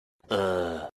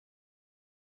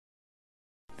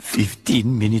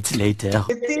15 minutes later.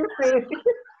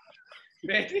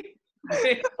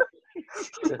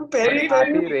 Perry,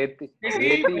 Katy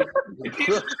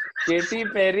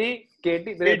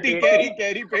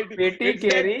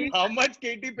Perry. How much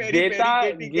Katy Perry?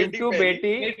 Beta give to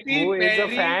Betty, who is a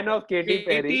fan of Katy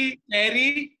Perry.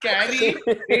 Carry,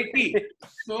 Katy.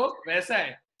 So वैसा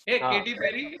है. Hey, Katy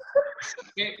Perry,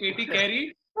 Katy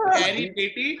Carry, Carry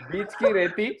Betty. बीच की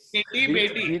रेती. Katy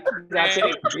Betty.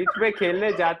 बीच में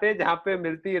खेलने जाते जहाँ पे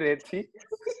मिलती रेती.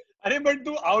 अरे बट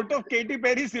तू out of Katy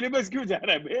Perry syllabus क्यों जा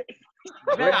रहा है बे?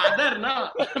 अरे आदर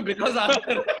ना, because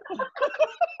आदर.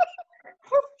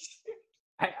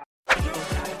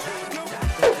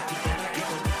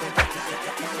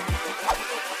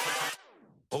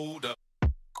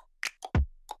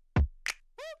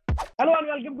 Hello and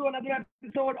welcome to another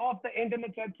episode of the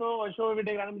Internet Chat Show, a show where we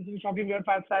take random shocking weird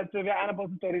facts, stats, trivia, and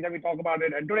personal stories and we talk about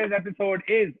it. And today's episode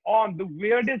is on the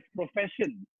weirdest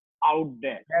profession out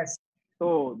there. Yes. तो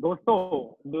दोस्तों,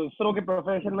 दूसरों के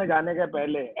profession में जाने के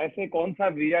पहले ऐसे कौन सा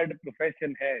वियर्ड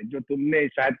प्रोफेशन है जो तुमने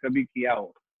शायद कभी किया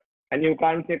हो? And you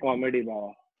can't say comedy,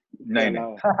 बाबा. नहीं.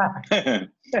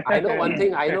 I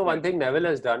know one thing Neville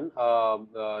has done.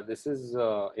 This is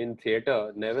in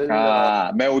theatre. Neville.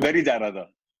 मैं उधर ही जा रहा था.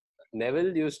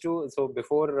 Neville used to, so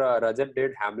before Rajat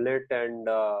did Hamlet and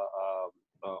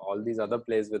all these other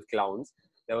plays with clowns,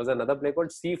 there was another play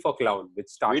called C for Clown, which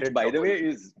started. Which, by the way,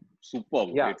 is superb.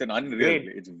 Yeah, it's an unreal great.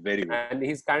 play. It's very good. And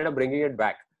he's kind of bringing it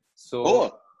back.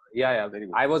 So, yeah. Very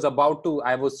good. I was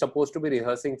supposed to be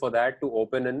rehearsing for that to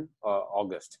open in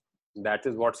August. That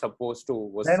is what supposed to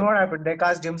was. Then what happened? They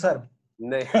cast Jim Sir.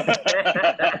 Guys,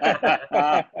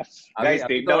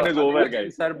 takedown is over,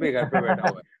 guys. Sir bhi ghar pe baitha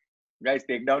hua hai. Guys,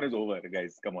 takedown is over,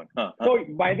 guys. Come on. So,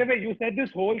 by the way, you said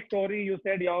this whole story. You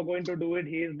said you're going to do it.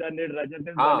 He's done it. Rajat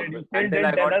has done it. You still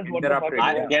didn't tell us what the fuck it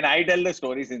was. Can I tell the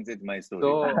story since it's my story?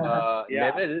 So,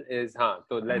 Neville is,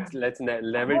 so let's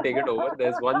Neville take it over.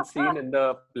 There's one scene in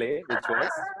the play which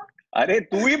was. अरे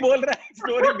तू ही बोल रहा है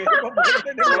story मेरे को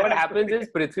बोलते नहीं. So what happens is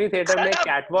Prithvi Theatre में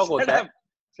catwalk होता है.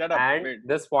 Shut up. And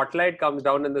the spotlight comes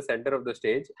down in the center of the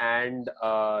stage, and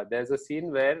there's a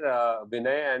scene where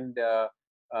Vinay and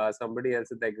somebody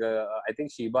else, like I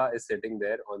think Sheba is sitting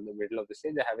there on the middle of the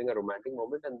stage. They're having a romantic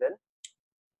moment, and then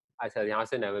अच्छा यहाँ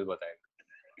से Neville बताएगा.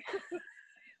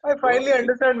 I finally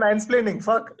understand mansplaining.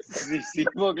 Fuck.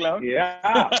 C4 Clown.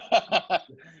 Yeah.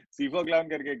 C4 Clown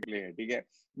करके एक play है, ठीक है.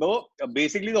 No,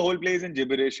 basically the whole play is in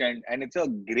gibberish and it's a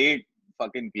great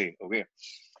fucking play. Okay.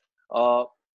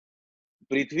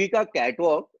 Prithvi का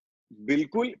catwalk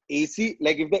बिल्कुल AC,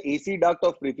 like if the AC duct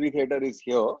of Prithvi Theatre is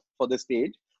here for the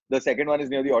stage, the second one is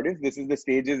near the audience. This is the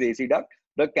stage is AC duct.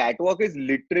 The catwalk is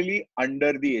literally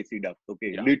under the AC duct.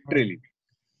 Okay, yeah. Literally.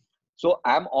 So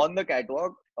I'm on the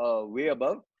catwalk, way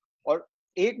above. और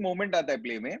एक moment आता है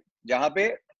play में जहाँ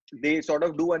पे they sort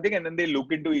of do one thing and then they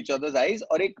look into each other's eyes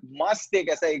और एक मस्त एक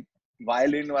ऐसा एक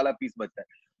violin वाला piece बजता है.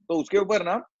 तो उसके ऊपर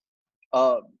ना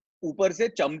ऊपर से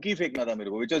चमकी फेंकना था मेरे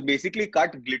को, which was basically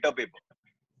cut glitter paper.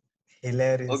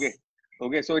 Hilarious.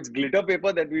 Okay, so it's glitter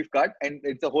paper that we've cut and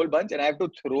it's a whole bunch and I have to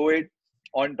throw it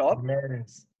on top.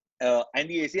 Hilarious. And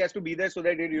the AC has to be there so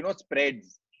that it,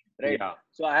 spreads. Right? Yeah.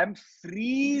 So I'm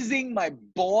freezing my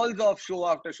balls off show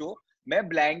after show. मैं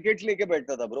blankets लेके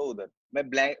बैठता था bro उधर. मैं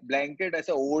blanket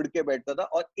ऐसे ओढ़ के बैठता था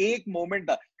और एक moment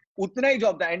था. उतना ही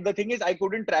job था. And the thing is, I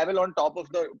couldn't travel on top of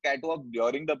the catwalk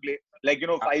during the play. Like,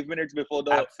 5 minutes before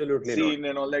the Absolutely scene not.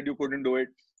 and all that, you couldn't do it.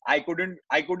 I couldn't,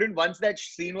 once that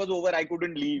scene was over, I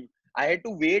couldn't leave. I had to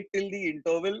wait till the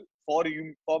interval for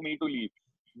me to leave.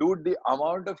 Dude, the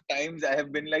amount of times I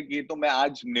have been like, ये तो मैं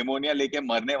आज pneumonia लेके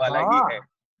मरने वाला ही है.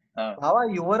 Baba,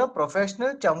 you were a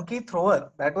professional chunky thrower.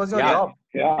 That was your job.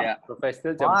 Yeah.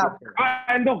 Professional Wow. champion.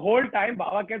 And the whole time,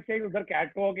 Baba kept saying, "Udhar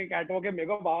catwalk है, मेरे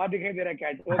को Baba दिखाई दे रहा है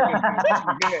catwalk."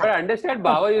 But I understand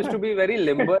Baba used to be very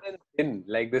limber and thin.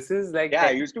 Like this is like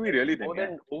I used to be really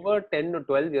thin. Over 10 or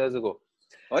 12 years ago.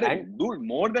 Dude,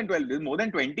 more than 12. This is more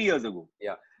than 20 years ago.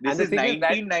 Yeah. This is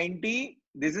 1990.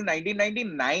 This is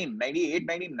 1999, 98,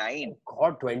 99. Oh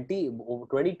God,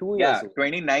 22 years. Yeah, ago.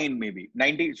 29 maybe.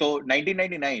 90. So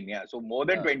 1999. Yeah. So more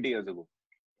than 20 years ago.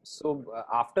 So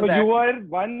after so that. you were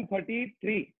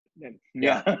 133 then.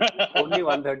 Yeah. Only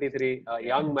 133. A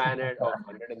young man of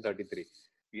 133.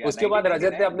 Yeah, उसके बाद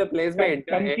रजत ने अपने place में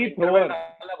interval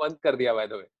डालना बंद कर दिया by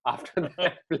the way. After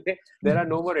that play, there are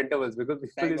no more intervals because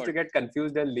people used to get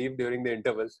confused and leave during the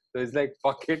intervals. So it's like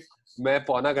fuck it, मैं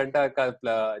पौना घंटा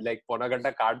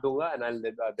काट दूंगा and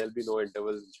there'll be no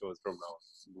intervals in shows from now.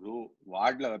 Bro,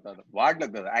 वाट लगता था.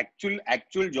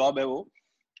 Actual job है वो.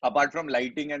 Apart from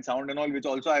lighting and sound and all, which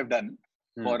also I've done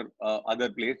for other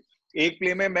plays. एक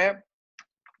play में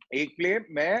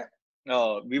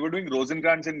we were doing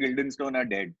Rosencrantz and Guildenstern Are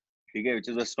Dead, ठीक है, which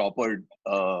is a Stoppard,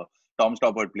 Tom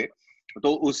Stoppard play.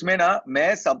 तो उसमें ना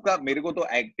मैं सबका, मेरे को तो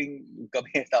एक्टिंग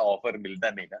कभी ऐसा ऑफर मिलता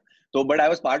नहीं था, तो but I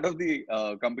was part of the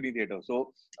company theatre,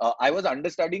 so I was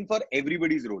understanding for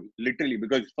everybody's role literally,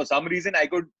 because for some reason I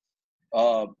could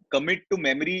commit to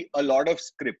memory a lot of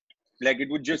script. Like it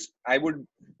would just, I would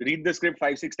read the script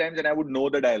 5-6 times and I would know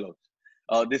the dialogues.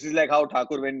 This is like how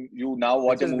Thakur, when you now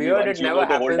watch a movie weird, once, it you never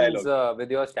know the whole happens dialogue.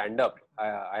 with your stand-up.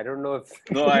 I don't know if...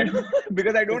 No,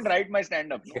 because I don't write my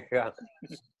stand-up. No? Yeah.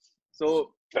 So,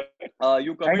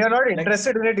 you commit... And you're not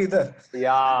interested in it either.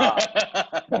 Yeah.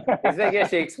 इसलिए कि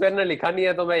Shakespeare ने लिखा नहीं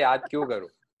है तो मैं याद क्यों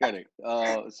करूं? Correct.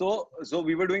 So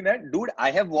we were doing that. Dude, I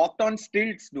have walked on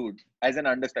stilts, dude, as an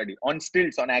understudy. On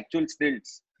stilts, on actual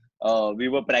stilts. We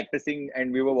were practicing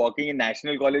and we were walking in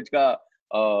National College का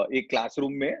एक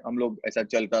classroom में हम लोग ऐसा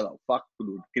चलता था. Fuck,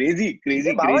 dude. Crazy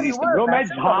stuff. Bro, मैं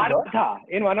झाड़ था.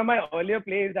 In one of my earlier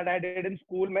plays that I did in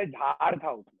school, मैं झाड़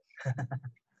था.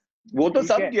 वो तो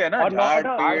सब किया ना.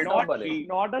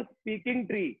 Not a speaking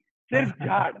tree. सिर्फ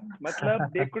झाड़.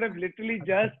 मतलब they could have literally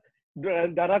just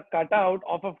done a cutout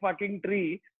of a fucking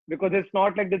tree, because it's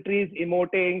not like the tree is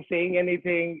emoting, saying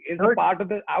anything. It's a part of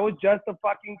the. I was just a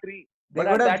fucking tree. They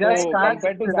would have just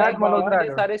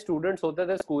सारे students होते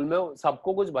थे school में,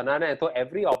 सबको कुछ बनाना है, तो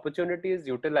every opportunity is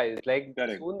utilized. Like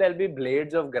soon there'll be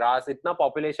blades of grass. इतना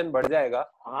population बढ़ जाएगा.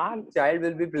 Child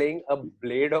will be playing a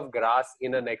blade of grass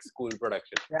in a next school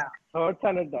production. Yeah, third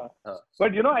standard था.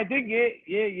 But you know, I think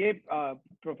ये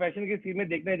profession की scene में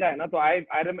देखने जाए ना, तो I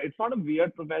remember, it's not a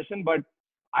weird profession, but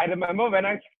I remember when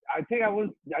I think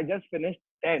I just finished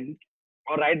 10th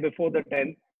or right before the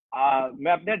 10th.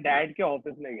 मैं अपने डैड के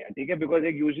ऑफिस में गया, ठीक है, बिकॉज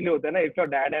एक यूजुअली होता है ना, if your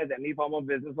dad has any form of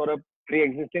business और a pre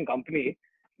existing company,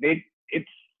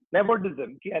 it's nepotism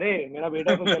कि अरे मेरा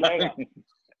बेटा तो चलाएगा.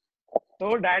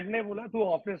 तो डैड ने बोला तू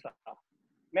ऑफिस आ.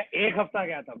 मैं एक हफ्ता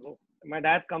गया था bro. My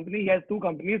dad's company, he has 2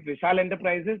 companies, Vishal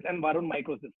Enterprises and Varun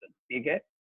Microsystem, ठीक है.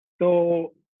 तो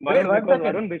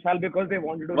Varun Vishal, because they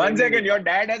wanted to. One second, your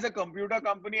dad has a computer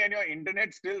company and your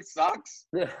internet still sucks?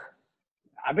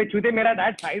 अबे छूते, मेरा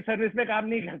डैड साइट सर्विस में काम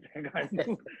नहीं करता है.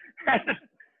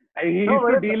 He used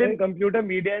to deal in computer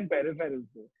media and peripherals.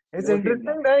 It's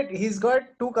interesting that he's got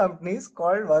 2 companies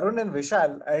called Varun and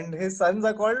Vishal, and his sons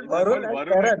are called Varun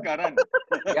and Karan.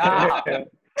 Yeah.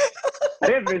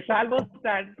 Arey, Vishal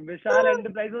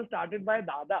Enterprise was started by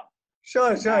Dada.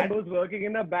 Sure. Dad was working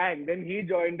in a bank, then he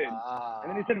joined in. And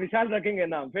then he said Vishal रखेंगे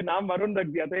नाम, फिर नाम वरुण रख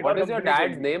दिया. तो what is your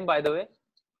dad's name, by the way?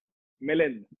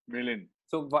 Milind.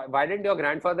 So why didn't your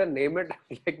grandfather name it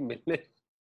like Milind?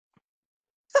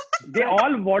 They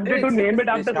all wanted to name it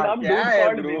after some dude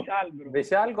called Vishal, bro.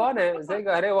 विशाल कौन है? उसे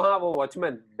अरे वहाँ वो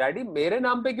वॉचमैन. डैडी मेरे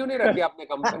नाम पे क्यों नहीं रखी आपने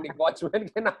कंपनी? वॉचमैन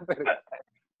के नाम पे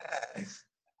रखी.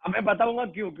 अब मैं बताऊंगा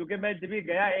क्यों. क्योंकि मैं जब भी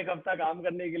गया एक हफ्ता काम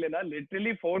करने के लिए ना,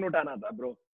 लिटरली फोन उठाना था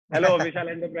bro. Hello, Vishal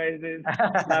Enterprises,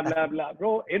 blah, blah, blah.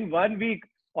 Bro, in 1 week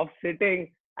of sitting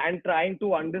and trying to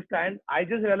understand, I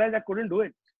just realized I couldn't do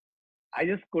it. I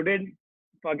just couldn't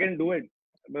fucking do it.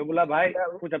 मैं बोला भाई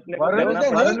कुछ अपने.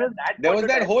 There was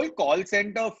that whole call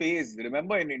center phase.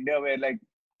 Remember in India where like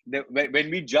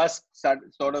when we just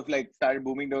started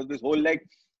booming, there was this whole like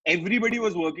everybody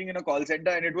was working in a call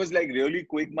center and it was like really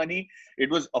quick money. It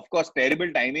was of course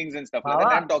terrible timings and stuff like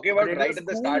that. I'm talking about right at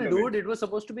the start. Dude, it was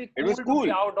supposed to be cool. It was cool.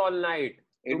 To be out all night.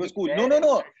 It was cool.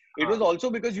 No. It was also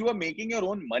because you were making your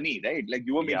own money, right?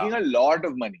 Like you were making a lot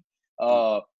of money.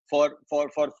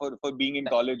 For being in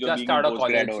college or just being out in of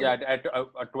college. postgrad. Yeah, at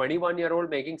a 21-year-old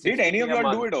making. Did any of you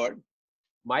do it or?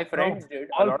 My friends did.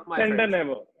 A lot of my friends.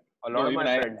 Never. A lot of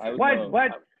my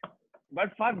friends.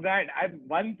 But fuck that.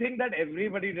 One thing that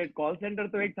everybody did, call center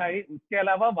तो एक था ही. उसके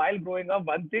अलावा while growing up,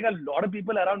 one thing a lot of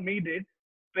people around me did,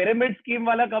 pyramid scheme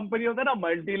वाला company होता है ना,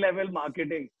 multi-level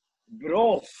marketing. Bro,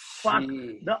 fuck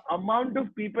the amount of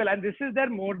people, and this is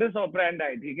their modus operandi,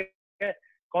 ठीक है.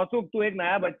 कौसुक तू एक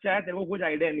नया बच्चा है, तेरे को कुछ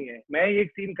आइडिया नहीं है. मैं एक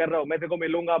सीन कर रहा हूँ, मैं तेरे को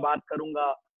मिलूंगा, बात करूंगा.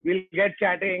 We'll get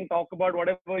chatting, talk about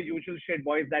whatever usual shit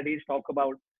boys that is talk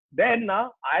about. Then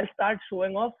now I'll start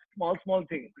showing off small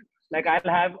things. Like I'll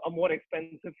have a more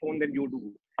expensive phone than you do.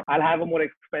 I'll have a more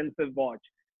expensive watch.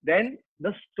 Then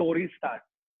the story starts.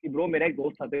 कि bro मेरा एक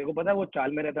दोस्त था, तेरे को पता है वो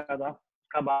चाल में रहता था,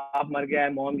 उसका बाप मर गया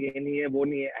है, मॉम ये नहीं है, वो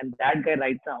नहीं है, and that guy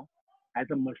right now has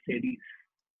a Mercedes.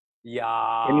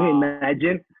 Yeah. Can you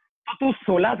imagine? तो तू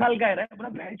 16 साल का है ना, अपना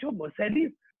भैंचो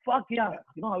Mercedes. Fuck yeah.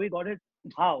 You know how he got it?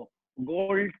 How?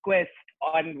 Gold Quest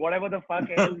on whatever the fuck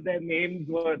else their names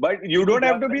were. But you don't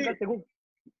have to be.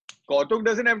 Kautuk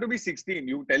doesn't have to be 16.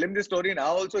 You tell him this story now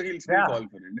also, he'll still fall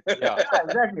for it. Yeah.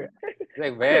 Exactly.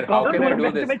 Like, where? How can I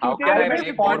do this? How can I I'll be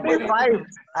make more money? 45.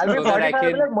 I'll be So that I 45. I'll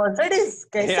be can- like, Mercedes,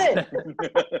 kaise?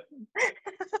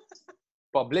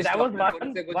 Published That was copy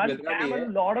one से कुछ scam मिल रहा नहीं a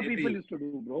है. lot of Maybe. people used to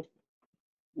do, bro.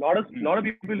 Lot of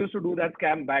people used to do that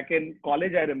scam back in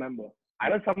college. I remember. I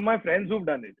know some of my friends who've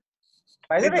done it.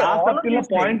 By the It way, lasts all up of till a these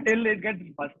point things, till it gets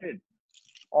busted.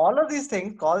 all of these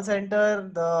things, call center,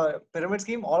 the pyramid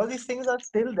scheme, all of these things are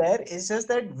still there. It's just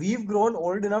that we've grown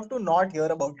old enough to not hear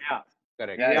about it. Yeah.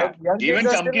 Correct. Yeah. Like, young kids Even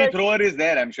are still Chunky like, Thrower is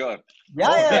there, I'm sure.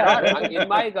 yeah. In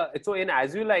my so in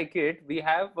As You Like It, we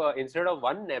have instead of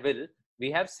one Neville,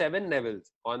 we have 7 Nevilles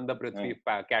on the Prithvi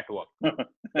catwalk,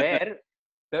 where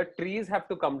the trees have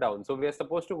to come down. So we are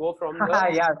supposed to go from the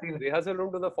Yeah, I've seen it. rehearsal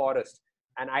room to the forest.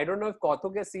 And I don't know if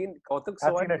Kautuk has seen. Kautuk saw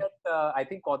I've it seen it. at. I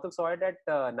think Kautuk saw it at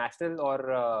National or.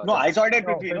 No, I saw it at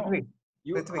No, Prithvi, no? Prithvi.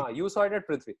 You, Prithvi. you saw it at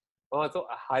Prithvi. So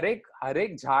हर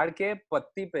एक झाड़ के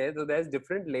पत्ती पे, so there's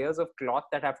different layers of cloth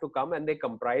that have to come, and they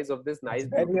comprise of this nice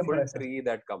very beautiful impressive. tree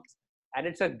that comes, and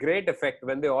it's a great effect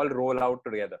when they all roll out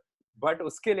together. But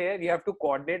उसके लिए you have to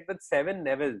coordinate with 7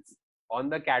 Nevilles on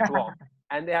the catwalk,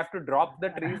 and they have to drop the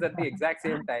trees at the exact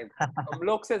same time. हम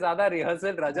लोग से ज़्यादा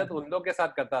rehearsal रजत उन लोग के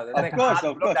साथ करता था. Of course,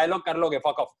 of course. Dialogue कर लोगे,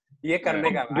 fuck off. ये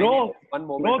करने का. Bro, one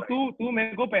Bro, moment. तू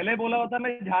मेरे को पहले बोला होता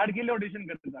मैं झाड़ के लिए ऑडिशन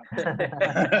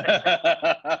करता.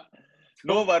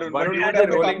 No, Varun, but Varun you had would the have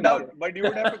to rolling come down. down. But you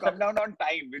would have to come down on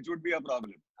time, which would be a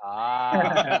problem.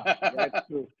 That's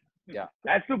true. Yeah.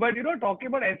 That's true. But you know, talking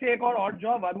about ऐसे एक और odd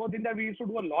job, one more thing that we used to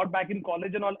do a lot back in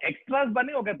college and all, extras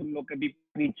बने हो क्या तुम लोग कभी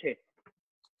पीछे?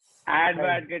 Ad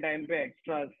के time पे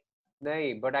extras. No,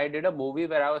 but I did a movie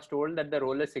where I was told that the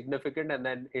role is significant, and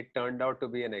then it turned out to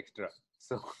be an extra.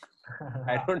 So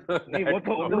I don't know. नहीं, वो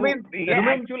तो You mean- ये you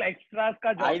mean- actual extras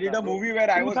का job I did था, a bro. movie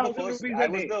where I was the 2,000 first. rupees a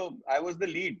day. I was the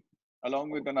lead, along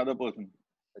with another person.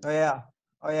 Oh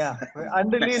yeah.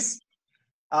 Unreleased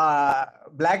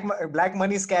black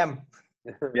money scam.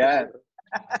 Yeah,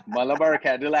 Malabar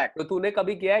Cadillac. तो तूने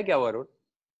कभी किया है क्या वरुण?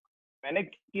 मैंने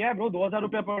किया है ब्रो. 2,000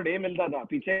 रुपया पर डे मिलता था.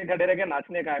 पीछे खड़े रह के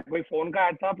नाचने का है. कोई फोन का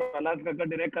ऐड था, प्रहलाद कक्कड़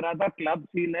डायरेक्ट करा था. क्लब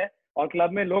सीन है और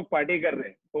क्लब में लोग पार्टी कर रहे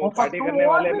हैं. तो पार्टी फक्कू करने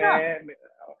वो वाले आदमी ना? मैं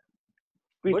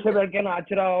पीछे बैठ के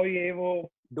नाच रहा हूँ. ये वो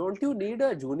Don't you need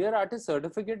a junior artist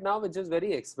certificate now, which is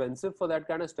very expensive for that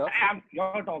kind of stuff?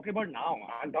 you're talking about now.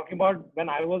 I'm talking about when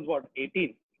I was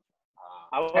 18.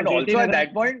 I was And 18 also at and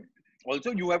that point,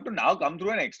 also you have to now come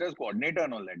through an extras coordinator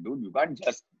and all that, dude. You can't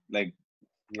just like.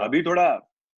 Yeah. Abhi thoda.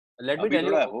 Let me Abhi tell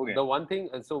thoda ho you gaya. the one thing.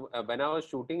 So when I was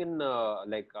shooting in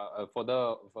for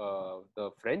the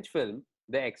French film,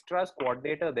 the extras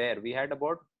coordinator there, we had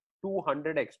about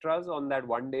 200 extras on that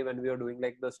one day when we were doing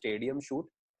like the stadium shoot,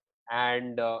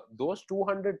 and those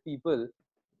 200 people,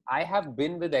 I have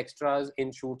been with extras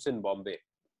in shoots in Bombay.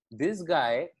 This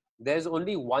guy, there's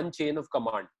only one chain of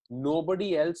command.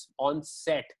 Nobody else on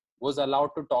set was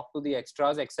allowed to talk to the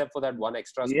extras except for that one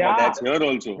extra. Yeah. That's here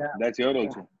also. Yeah. That's here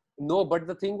also. No, but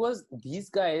the thing was, these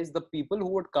guys, the people who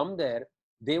would come there,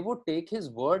 they would take his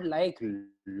word like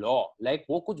law. Like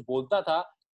वो कुछ बोलता था,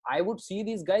 I would see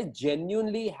these guys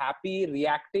genuinely happy,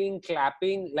 reacting,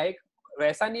 clapping. Like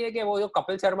वैसा नहीं है कि वो जो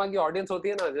कपिल शर्मा की audience होती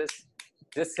है ना,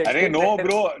 just sit. Arey, no,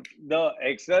 bro. The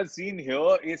extra scene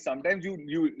here is sometimes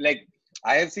you like.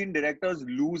 I have seen directors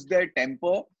lose their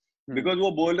temper because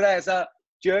वो बोल रहा है ऐसा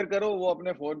cheer करो, वो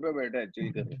अपने phone पे बैठा है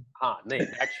chill करो. हाँ, नहीं,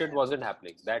 that shit wasn't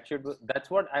happening. That's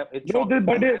what it No, shocked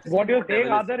but me. what you're saying,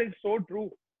 Devil is- Adar, is so true.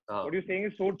 हाँ. What you're saying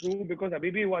is so true because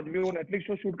अभी भी आज भी वो Netflix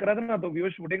show shoot करा था ना, तो we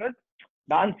were shooting a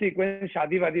dance sequence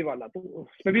शादी वादी वाला. तो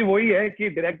उसमें भी वही है कि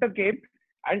director came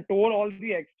and told all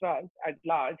the extras at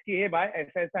large कि ये भाई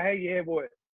ऐसा ऐसा है, ये वो है.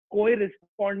 कोई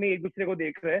respond नहीं, एक दूसरे को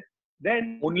देख रहे हैं.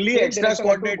 Then Only the extras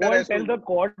director had to coordinator go and has tell to- the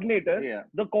coordinator. Yeah.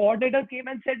 The coordinator came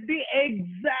and said the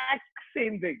exact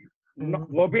same thing. Not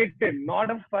verbatim,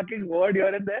 not a fucking word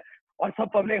here and there. और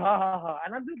सब public हाँ.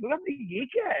 And I'm just like, ये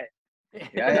क्या है?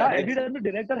 Yeah. Every time the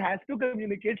director has to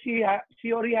communicate, she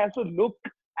or he has to look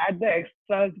at the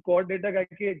extras coordinator का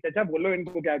कि चाचा बोलो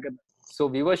इनको क्या करना. So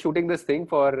we were shooting this thing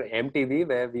for MTV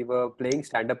where we were playing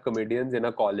stand-up comedians in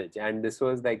a college, and this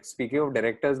was like, speaking of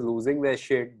directors losing their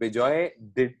shit, Bijoy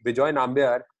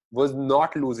Nambiar was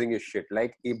not losing his shit.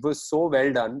 Like, it was so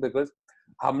well done because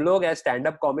हम लोग as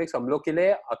stand-up comics, हम लोग के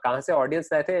लिए कहाँ से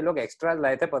audience लाए थे? ये लोग extras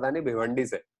लाए थे पता नहीं भिवंडी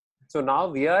से. So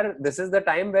now this is the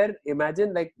time where,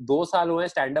 imagine like 2 साल हुए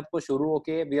stand-up को शुरू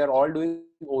होके, we are all doing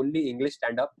only English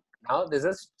stand-up. Now there's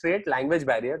a straight language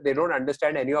barrier. They don't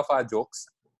understand any of our jokes.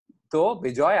 तो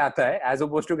विजय आता है, as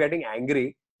opposed to getting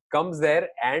angry, comes there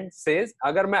and says,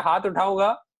 अगर मैं हाथ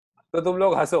उठाऊंगा तो तुम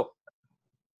लोग हंसो,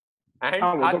 and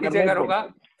हाथ नीचे करूंगा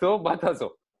So mat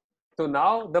haso. So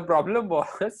now the problem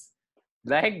was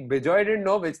like Bijoy didn't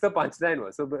know which the punchline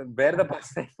was. So where the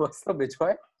punchline was for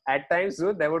Bijoy, at times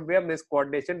there would be a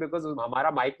miscoordination because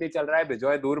हमारा mic नहीं चल रहा है,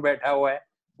 Bijoy दूर बैठा हुआ है,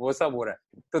 वो सब हो रहा है.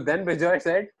 So then Bijoy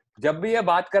said, जब भी ये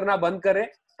बात करना बंद करे,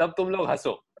 तब तुम लोग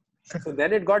हंसो. So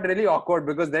then it got really awkward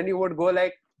because then you would go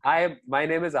like, "Hi, my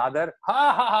name is Adar." Ha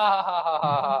ha ha ha ha ha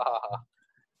ha ha.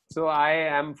 So I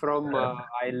am from,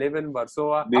 I live in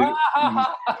Warsaw.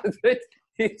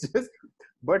 It's just,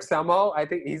 but somehow I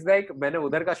think he's like, मैंने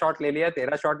उधर का shot ले लिया,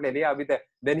 तेरा shot ले लिया अभी तक.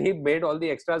 Then he made all the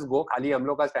extras go. खाली हम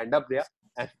लोग का stand up दिया.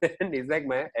 And then he's like,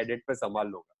 मैं edit पे संभाल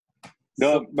लूँगा.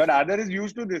 But Adar is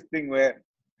used to this thing where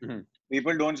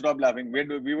people don't stop laughing.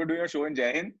 We were doing a show in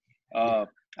Jai Hind.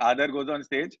 Adar goes on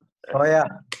stage. Oh yeah.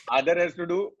 Adar has to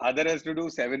do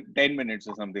 10 minutes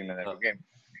or something like that. Okay.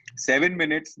 7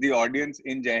 minutes, the audience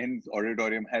in Jai Hind's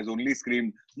auditorium has only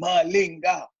screamed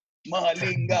Mahalinga,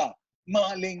 Mahalinga,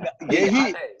 Mahalinga.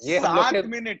 यही 7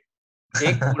 minutes.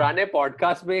 एक पुराने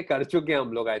podcast में कर चुके हैं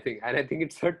हम लोग, I think, and I think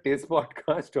it's a TIS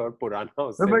podcast और पुराना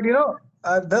उससे. But you know,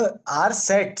 our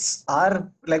sets,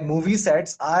 our like movie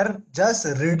sets are just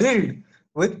riddled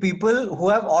with people who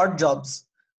have odd jobs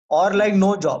or like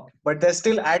no job, but they're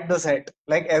still at the set.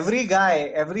 Like every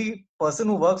person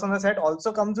who works on the set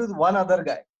also comes with one other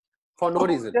guy. For no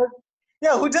reason.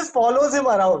 Who just follows him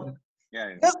around.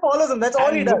 Yeah. Just follows him. That's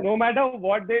all he does. No matter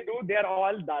what they do, they are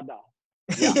all dada.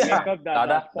 Yeah.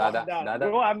 Dada.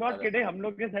 Bro, I'm not kidding. हम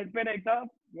लोग के set पे ना एक था,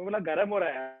 मैं बोला गरम हो रहा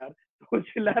है यार, तो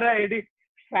चिल्ला रहा है एडी,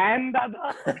 fan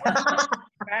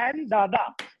dada.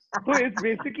 So it's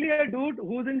basically a dude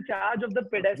who's in charge of the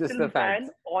pedestal fan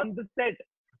on the set.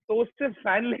 तो उससे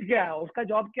फैन लेके आया, उसका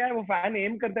जॉब क्या है, वो फैन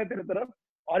एम करता है तेरे तरफ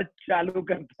और चालू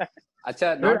करता है.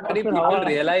 अच्छा, not many people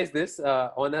realize this.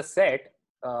 On a set,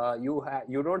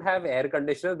 you don't have air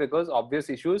conditioners because obvious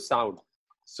issues sound.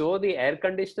 So the air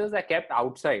conditioners are kept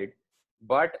outside,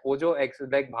 but वो जो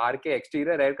like बाहर के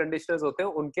exterior air conditioners होते हैं,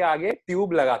 उनके आगे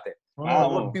ट्यूब लगाते हैं.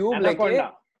 वो ट्यूब लेके,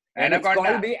 and it's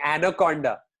called the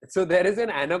anaconda. So there is an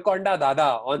anaconda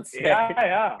dada on set.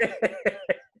 Yeah.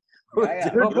 So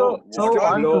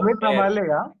on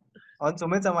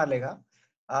Sumit Samalega,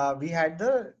 we had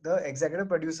the executive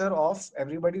producer of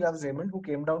Everybody Loves Raymond who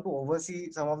came down to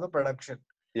oversee some of the production.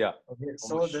 Yeah. Okay.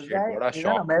 So this guy,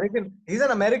 he's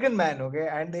an American man, okay,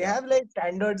 and they have like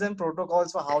standards and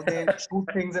protocols for how they shoot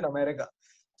things in America.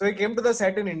 So he came to the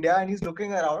set in India and he's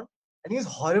looking around and he's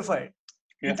horrified.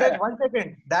 He's like, 1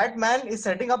 second, that man is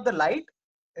setting up the light.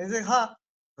 He's like,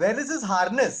 where is his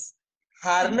harness?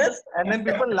 And then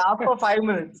people laugh for 5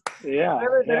 minutes. Yeah.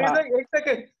 Then he's like, 1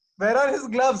 second, where are his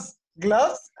gloves?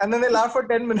 And then they laugh for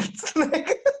 10 minutes.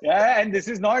 And this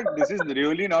is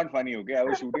really not funny, okay? I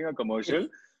was shooting a commercial.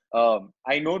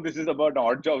 I know this is about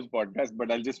Odd Jobs podcast,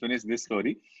 but I'll just finish this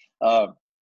story.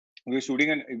 We were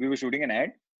shooting an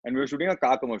ad and we were shooting a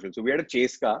car commercial. So we had a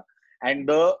chase car, and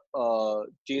the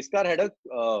chase car had a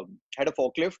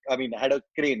forklift. I mean, had a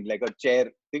crane, like a chair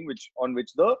thing, on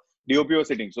which the DOP was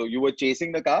sitting. So you were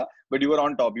chasing the car, but you were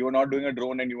on top. You were not doing a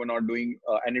drone, and you were not doing,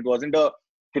 and it wasn't a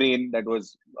crane that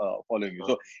was following you.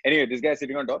 So anyway, this guy is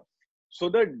sitting on top. So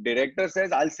the director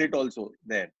says, "I'll sit also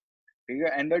there."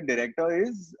 And the director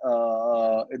is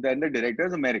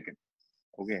American.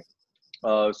 Okay.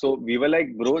 So we were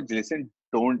like, bro, listen,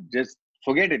 don't just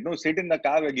forget it. No, sit in the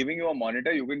car. We're giving you a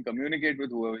monitor. You can communicate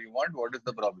with whoever you want. What is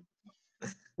the problem?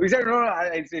 We said, no,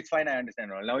 it's fine. I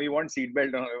understand. Now he wants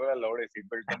seatbelt. Allowed a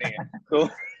seatbelt. So,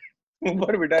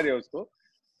 ऊपर बिठा दिया उसको.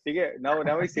 ठीक है.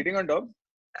 Now he's sitting on top.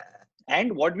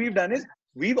 And what we've done is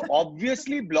we've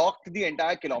obviously blocked the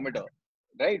entire kilometer,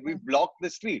 right? We've blocked the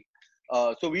street.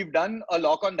 So we've done a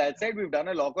lock on that side. We've done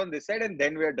a lock on this side, and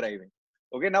then we are driving.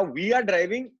 Okay. Now we are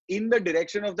driving in the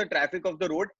direction of the traffic of the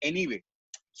road anyway,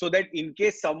 so that in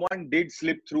case someone did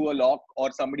slip through a lock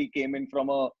or somebody came in from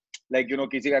a, like, you know,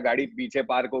 किसी का गाड़ी पीछे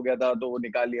park हो गया था तो वो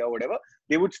निकाल लिया, whatever,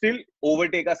 they would still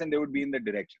overtake us and they would be in the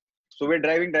direction. So we're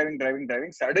driving.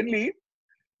 Suddenly,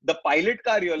 the pilot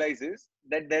car realizes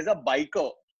that there's a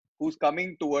biker who's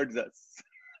coming towards us.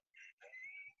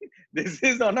 This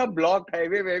is on a blocked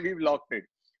highway where we've locked it.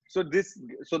 So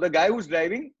the guy who's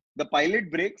driving, the pilot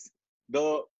brakes,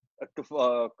 the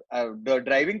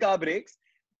driving car brakes,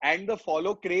 and the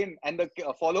follow crane and the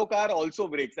follow car also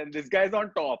brakes, and this guy's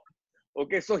on top.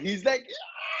 Okay, so he's like,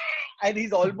 and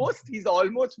he's almost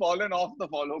fallen off the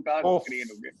follow car crane.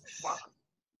 Okay,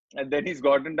 and then he's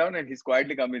gotten down and he's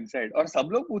quietly come inside. और सब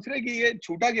लोग पूछ रहे कि ये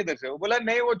छूटा किधर से? वो बोला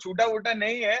नहीं, वो छूटा वूटा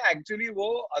नहीं है, एक्चुअली वो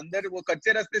अंदर वो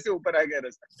कच्चे रास्ते से ऊपर आ गया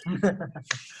रास्ता.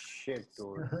 shit,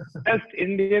 dude. Just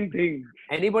Indian thing.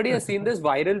 Anybody has seen this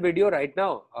viral video right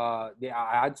now?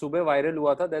 आज सुबह viral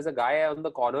हुआ था. There's a guy on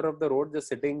the corner of the road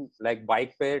just sitting like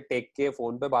bike पे टेक के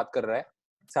phone पे बात कर रहा है.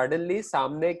 Suddenly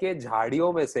सामने के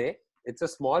झाड़ियों में से, it's a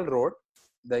small road,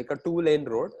 like a 2-lane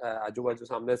road, आजू बाजू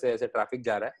सामने से ऐसे ट्रैफिक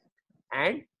जा रहा है,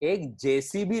 and एक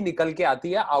JCB निकल के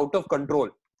आती है out of control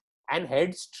and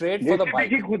head straight for the bike.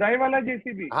 JCB की खुदाई वाला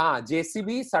JCB. हाँ,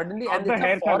 JCB suddenly, and it's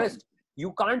a forest.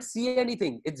 You can't see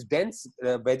anything. It's dense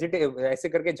vegetative, ऐसे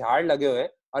करके झाड़ लगे हुए हैं,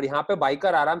 और यहाँ पे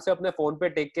बाइकर आराम से अपने फोन पे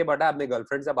टेक के बैठा अपने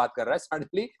गर्लफ्रेंड से बात कर रहा है.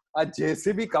 Suddenly a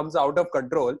JCB comes out of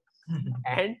control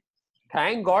and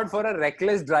thank God for a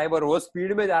reckless driver. वो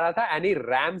स्पीड में जा रहा था and he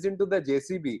rams into the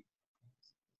JCB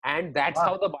and that's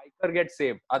how the biker gets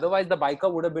saved. Otherwise the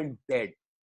biker would have been dead.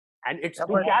 And it's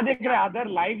क्या देख रहे हैं? Other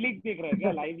live leaks देख रहे हैं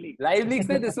क्या? Live leaks. Live leaks.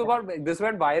 This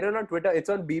went viral on Twitter. It's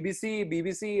on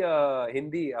BBC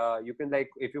Hindi. You can, like,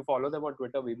 if you follow them on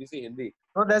Twitter, BBC Hindi.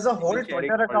 So there's a whole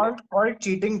Twitter account called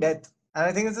Cheating Death, and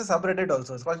I think it's a subreddit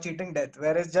also. It's called Cheating Death,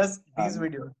 where it's just these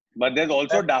videos. But there's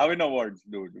also Darwin Awards,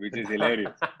 dude, which is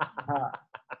hilarious.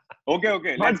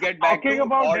 Okay. Let's get back to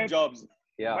odd jobs.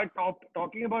 Yeah. But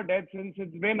talking about death, since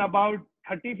it's been about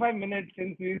 35 minutes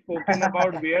since we've spoken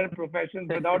about weird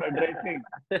professions without addressing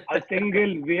a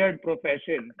single weird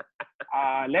profession,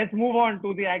 let's move on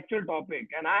to the actual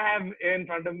topic. And I have in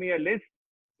front of me a list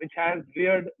which has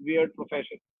weird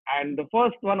professions. And the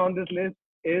first one on this list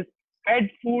is pet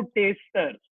food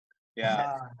taster.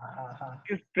 Yeah.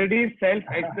 It's pretty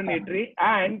self-explanatory,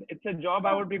 and it's a job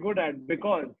I would be good at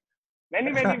because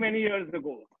many years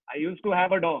ago, I used to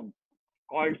have a dog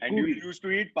called Scooby. And you used to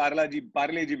eat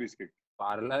Parle-G biscuit.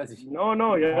 Parle-G.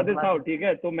 No, hear this out, ठीक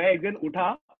है? तो मैं एक दिन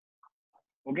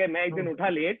उठा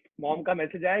late. Mom का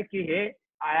message आया कि hey,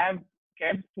 I have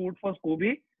kept food for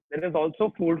Scooby. There is also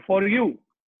food for you.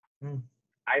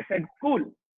 I said cool.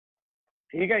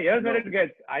 ठीक है? Here's where it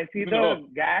gets. I see the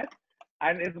gas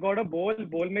and it's got a bowl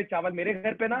में चावल. मेरे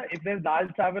घर पे ना if there's दाल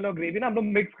चावल और ग्रेवी ना हम लोग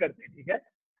मिक्स करते हैं, ठीक है?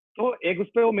 तो एक उस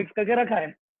पे वो मिक्स करके रखा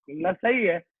है. ना सही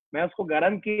है. मैं उसको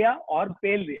गरम किया और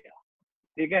पेल दिया.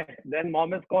 ठीक है? Then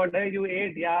mom is called, hey, you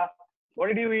ate, yeah. What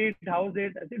did you eat? How's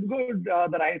it? I said, good.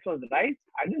 The rice was rice.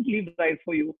 I didn't leave rice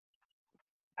for you.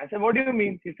 I said, what do you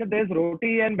mean? She said, there's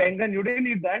roti and bangan. You didn't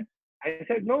eat that. I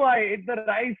said, no, I ate the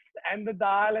rice and the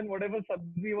dal and whatever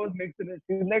sabzi was mixed in it.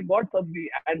 She's like, what sabzi?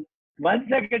 And 1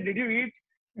 second, did you eat?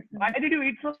 Why did you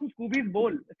eat from Scooby's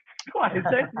bowl? So I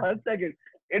said, 1 second.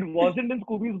 It wasn't in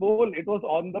Scooby's bowl. It was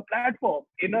on the platform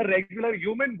in a regular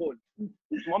human bowl.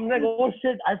 Mom's like, oh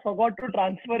shit, I forgot to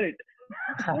transfer it.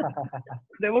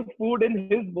 There was food in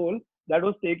his bowl that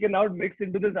was taken out, mixed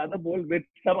into this other bowl with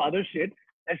some other shit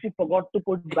that she forgot to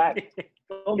put back.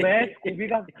 So मैं Scooby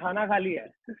का खाना खा लिया.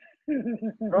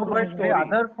 No, but the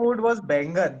other food was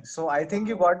bangan. So I think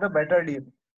you got the better deal.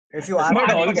 If you ask,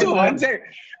 but also one second,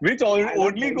 which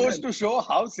only goes to show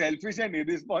how selfish and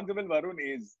irresponsible Varun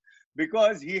is.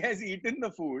 Because he has eaten the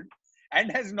food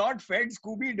and has not fed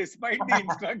Scooby despite the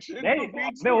instruction. नहीं,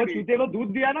 वो चूते को दूध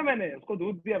दिया ना मैंने. उसको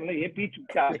दूध दिया. मतलब ये पी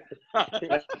चुपचाप.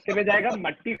 रास्ते में जाएगा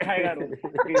मट्टी खाएगा रोज.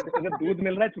 अगर दूध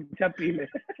मिल रहा है चुपचाप पी ले.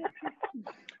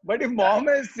 But if mom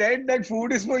has said that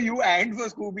food is for you and for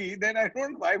Scooby, then I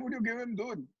don't. Why would you give him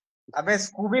दूध? अबे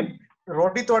Scooby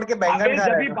रोटी तोड़ के बैंगन खा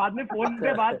रहा है. जब बाद में फोन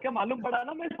पे बात क्या मालूम पड़ा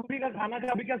ना मैं स्कूबी का खाना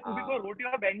खा भी क्या स्कूबी को रोटी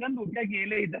और बैंगन दूं क्या ये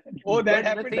ले इधर. Oh, that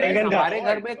happened. हमारे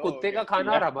घर में कुत्ते का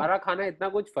खाना और हमारा खाना इतना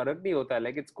कुछ फर्क नहीं होता है.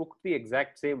 Like it's cooked the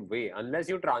exact same way. Unless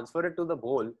you transfer it to the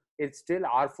bowl, it's still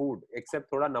our food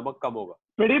except थोड़ा नमक कम होगा.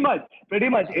 Pretty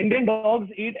much. Indian dogs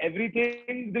eat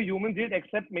everything the humans eat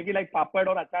except maybe like papad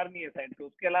और अचार नहीं है side पे.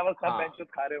 उसके अलावा सब बेंचेस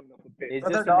खा रहे होंगे कुत्ते. So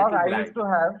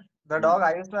the dog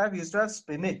I used to have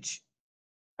spinach.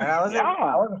 And I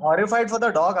was horrified for the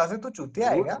dog. I was like, तू चूतिया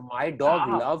है क्या? My dog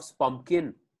loves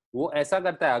pumpkin. वो ऐसा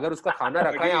करता है अगर उसका खाना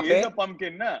रखा है यहाँ पे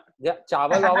pumpkin ना या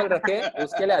चावल वावल रखे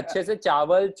उसके लिए अच्छे से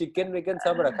चावल चिकन विकन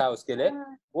सब रखा है उसके लिए.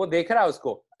 वो देख रहा है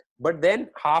उसको. But then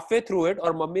halfway through it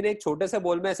और मम्मी ने एक छोटे से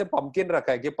बोल में ऐसे pumpkin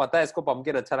रखा है कि पता है इसको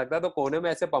pumpkin अच्छा लगता है तो कोने में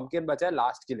ऐसे pumpkin बचा है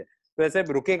लास्ट के लिए. तो ऐसे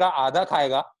रुकेगा आधा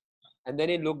खाएगा and then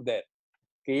he looked there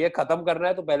कि ये खत्म करना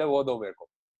है तो पहले वो दो मेरे को.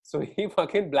 So he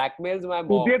fucking blackmails my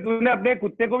mom. तूने अपने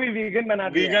कुत्ते को भी vegan बना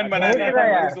दिया. Vegan बना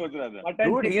दिया. सोच रहा था.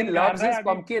 Dude, he loves his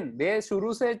pumpkin. ये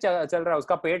शुरू से चल रहा है.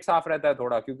 उसका पेट साफ रहता है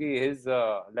थोड़ा क्योंकि his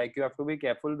like you have to be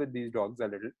careful with these dogs a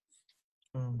little.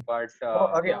 But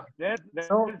okay. Yeah.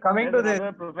 So coming to this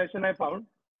profession I found.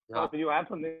 Yeah. You have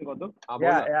something, Gautam?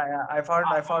 Yeah. I found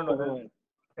one.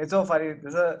 It's so funny.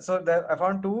 I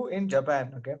found two in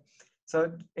Japan. Okay.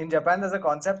 So in Japan, there's a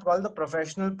concept called the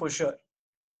professional pusher.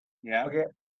 Yeah. Okay.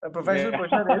 A professional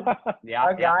pusher is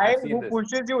a guy I've seen who this.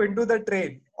 pushes you into the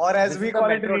train, or as This we is the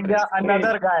call it in metro India, train.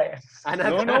 another guy.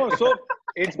 No. So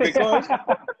it's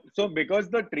because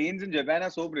the trains in Japan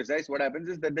are so precise. What happens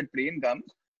is that the train comes,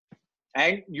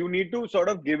 and you need to sort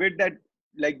of give it that,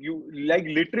 like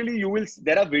literally you will.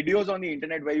 There are videos on the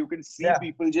internet where you can see Yeah.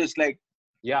 people just like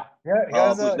Yeah.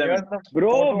 Here's push them the in. Bro,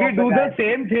 photo we of do guy. the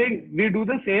same thing. We do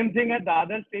the same thing at the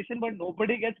other station, but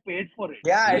nobody gets paid for it.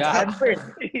 Yeah, it's Yeah. unpaid.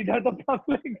 Idhar to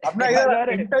public. अपना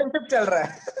इधर internship चल रहा है.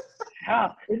 हाँ.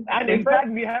 And in fact,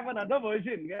 we have another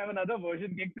version.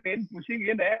 एक train pushing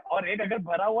in है और एक अगर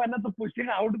भरा हुआ है ना तो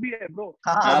pushing out भी है, bro.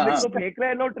 Public तो फेंक रहे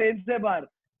हैं लोग train से बाहर.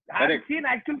 I've seen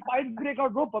actual fight break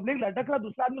out, bro. Public लटक रहा,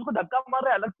 दूसरा आदमी उसको धक्का मार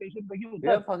रहा है अलग स्टेशन पे कि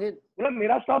उतर. मतलब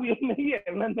मेरा स्टॉप ये नहीं है,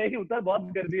 मतलब नहीं उतर, बहुत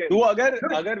कर दिया. तू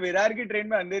अगर विरार की ट्रेन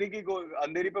में अंधेरी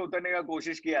पे उतरने का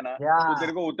कोशिश किया ना, तो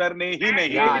तेरे को उतरने ही नहीं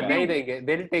देंगे.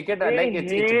 They'll take it like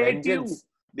it's vengeance.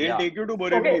 They'll take you to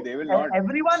Borivali. They will not.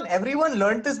 Everyone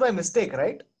learned this by mistake,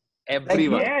 right?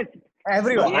 Everyone. Yes.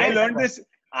 Everyone. No,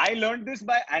 I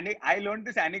learned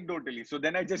this anecdotally. So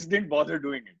then I just didn't bother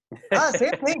doing it.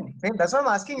 Same thing. That's what I'm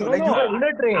asking you. No, like you were in a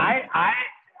train.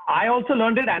 I also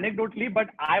learned it anecdotally, but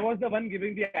I was the one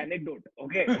giving the anecdote.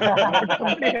 Okay. Not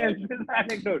somebody else's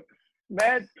anecdote.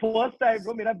 मैं first time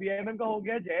bro मेरा BMM का हो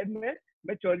गया जैद में,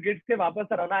 मैं church gate से वापस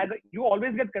आ रहा हूँ. You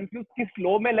always get confused कि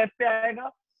slow में left पे आएगा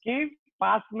कि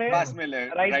पास में right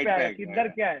पे आएगा, किधर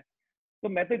क्या है. तो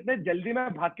मैं तो इतने जल्दी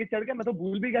में भाग के चढ़ गया, मैं तो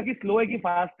भूल भी गया कि slow है कि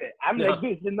fast है. I'm like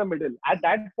this in the middle. At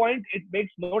that point, it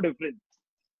makes no difference.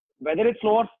 Whether it's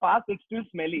slow or fast, it's still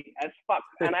smelly as fuck.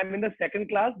 And I'm in the second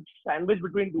class, sandwiched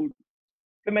between dudes.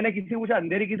 फिर मैंने किसी पूछा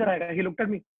अंधेरी किधर आएगा? He looked at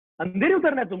me. अंधेरी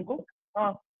उतरना है तुमको?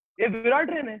 हाँ. ये विरार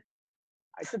ट्रेन है.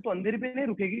 अच्छा तो अंधेरी पे नहीं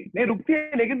रुकेगी? नहीं रुकती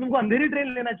है, लेकिन तुमको अंधेरी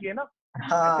ट्रेन लेना चाहिए ना.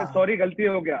 सॉरी गलती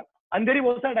हो गया. अंधेरी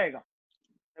वो साइड आएगा.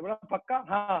 बोला पक्का?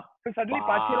 हाँ. फिर सडनली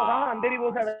 5-6 लोग, हाँ अंधेरी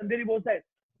वो साइड.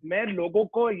 मैं लोगों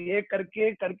को ये करके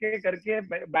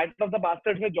बैटल ऑफ द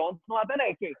बास्टर्ड्स में जॉन स्नो आता है ना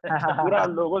ऐसे पूरा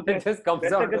लोगों से वैसे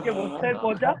करके वो साइड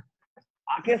पहुंचा,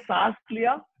 आके सांस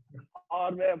लिया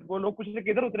और वो लोग पूछ रहे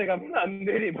किधर उतरेगा?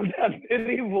 अंधेरी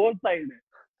वो साइड है.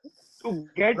 टू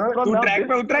गेट फ्रॉम ट्रैक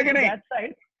पे उतरा कि नहीं?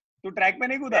 तू ट्रैक पे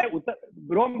नहीं कूदा?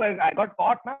 ब्रो आई गॉट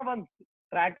कॉट ना वंस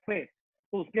ट्रैक पे,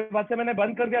 तो उसके बाद से मैंने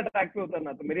बंद कर दिया ट्रैक पे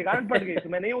उतरना. तो मेरी गांड पड़ गई, तो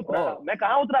मैं नहीं उतरा. मैं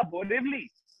कहाँ उतरा? बोरिवली.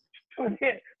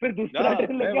 फिर दूसरा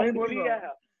ट्रेन लेके आया.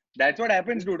 That's what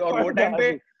happens, dude.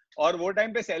 और वो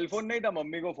टाइम पे सेल फोन नहीं था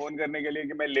मम्मी को फोन करने के लिए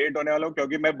कि मैं लेट होने वाला हूँ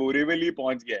क्योंकि मैं बोरीवली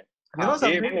पहुंच गया. You know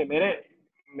something?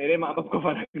 मेरे माँ बाप को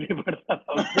फर्क नहीं पड़ता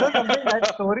था. You know something?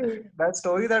 That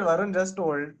story that Varun just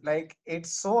told, like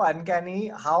it's so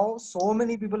uncanny how so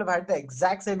many people have had the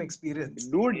exact same experience.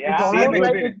 Dude, it's almost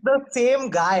like it's the same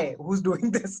guy who's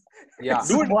doing this. Yeah, it's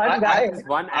dude, one guy.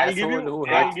 One asshole who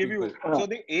hates people.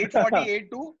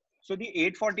 So the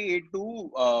 848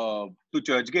 to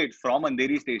Churchgate from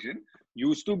Andheri station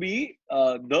used to be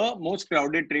the most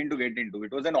crowded train to get into.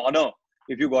 It was an honor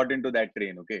if you got into that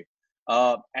train. Okay.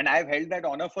 And I've held that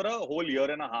honor for a whole year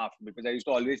and a half because I used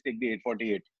to always take the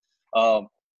 848.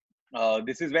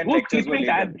 This is when lectures were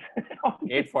later.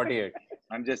 848.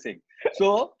 I'm just saying.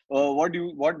 So what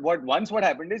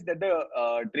happened is that the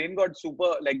train got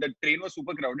the train was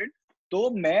super crowded. So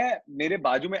मेरे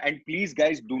बाजू में, and please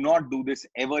guys, do not do this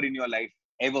ever in your life.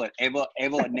 Ever,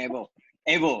 never.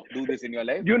 Ever do this in your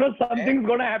life. You know something's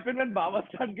gonna happen when Baba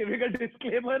starts giving a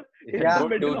disclaimer. Yeah,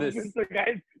 don't do this. So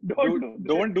guys,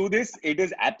 don't do this. It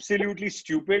is absolutely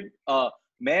stupid.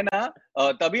 मैं ना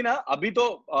तभी ना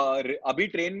अभी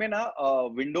train में ना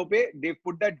window पे they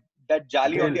put that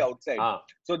jali grill on the outside.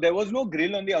 So there was no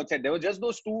grill on the outside. There was just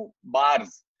those two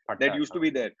bars that used to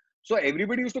be there. So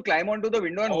everybody used to climb onto the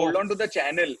window and hold on to the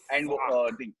channel and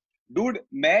thing. Dude,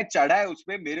 मैं चढ़ा है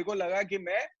उसपे, मेरे को लगा कि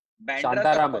मैं बैंड्रा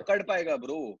तक पकड़ पाएगा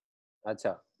ब्रो.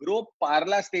 अच्छा ब्रो,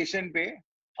 पार्ला स्टेशन पे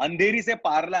अंधेरी से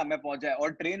पार्ला मैं पहुंचा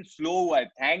और ट्रेन स्लो हुआ है.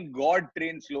 थैंक गॉड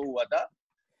ट्रेन स्लो हुआ था.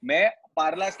 मैं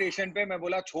पार्ला स्टेशन पे मैं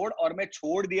बोला छोड़, और मैं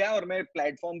छोड़ दिया और मैं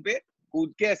प्लेटफॉर्म पे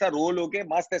कूद के ऐसा रोल होके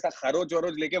मस्त ऐसा खरोच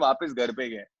वरोच लेके वापस घर पे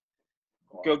गए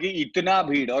क्योंकि इतना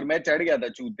भीड़, और मैं चढ़ गया था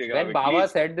चूते का. When Baba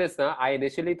said this ना, I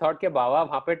initially thought कि बाबा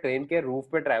वहाँ पे ट्रेन के रूफ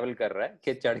पे ट्रैवल कर रहा है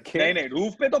कि चढ़ के. नहीं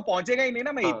रूफ पे तो पहुंचेगा ही नहीं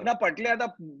ना. मैं इतना पटलिया था,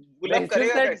 पुल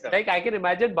करेगा कैसा. Like I can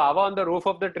imagine Baba on the roof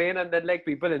of the train and then like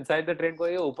people inside the train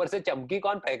going, ऊपर से चमकी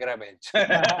कौन फेंक रहा है bench.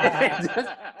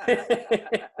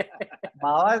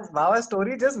 Baba's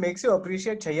story just makes you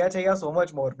appreciate Chaya so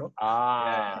much more, no?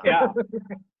 Yeah.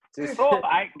 So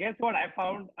I guess what I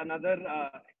found another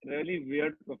really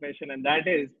weird profession, and that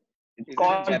is it's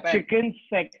called chicken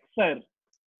sexer.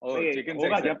 Oh, chicken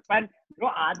sexer. Japan. जो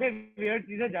आधे weird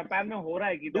चीजें Japan में हो रहा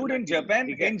है कि. Dude, in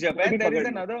Japan there is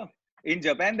another. in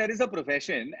Japan there is a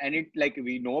profession, and it like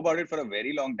we know about it for a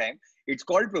very long time. It's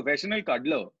called professional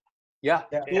cuddler. Yeah.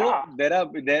 So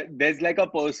there's like a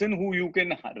person who you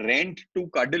can rent to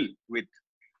cuddle with.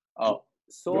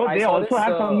 So Bro, I they saw also this,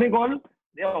 have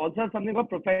something called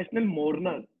professional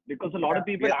mourners, because a lot of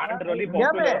people aren't really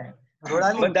popular.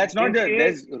 But that's not the,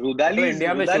 there's Rudali.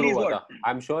 India में Rudali शुरू is हुआ what? था.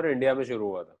 I'm sure India में शुरू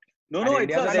हुआ था. No, And it's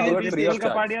India a में they do it This free is of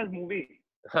charge. Kapadia's movie.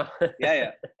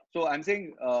 Yeah. So I'm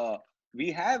saying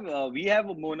we have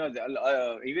mourners.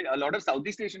 Even a lot of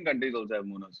Southeast Asian countries also have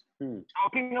mourners.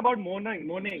 Talking about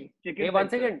mourning. Hey, one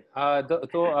second.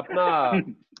 So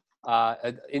apna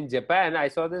in Japan, I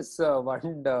saw this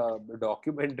one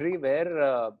documentary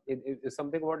where it's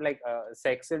something about like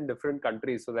sex in different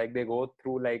countries. So like they go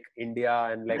through like India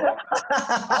and like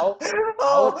how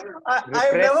I've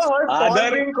never heard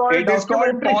porn being called it is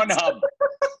called documentary. Pornhub.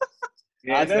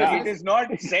 It is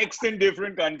not sex in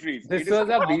different countries. This was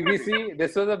a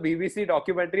BBC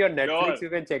documentary on Netflix. Sure. You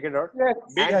can check it out. Yes.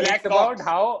 Big And black it's about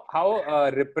cocks.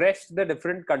 how repressed the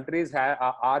different countries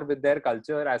are with their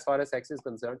culture as far as sex is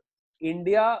concerned.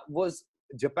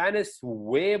 Japan is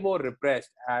way more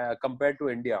repressed compared to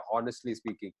India, honestly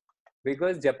speaking.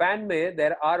 Because Japan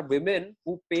there are women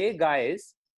who pay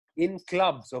guys in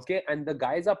clubs, okay? And the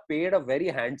guys are paid a very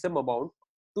handsome amount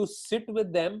to sit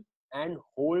with them and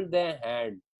hold their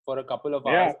hand for a couple of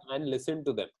hours and listen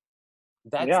to them.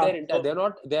 That's their entire.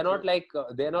 They're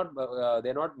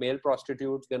not male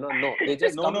prostitutes. They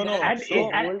just come there and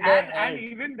hold their hand.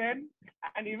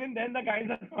 And even then the guys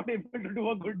are not able to do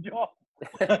a good job.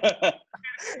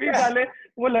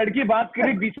 वो लड़की बात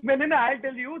करी बीच में ना, I'll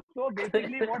tell you. So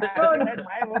basically what happened at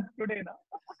my work today na.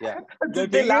 Yeah.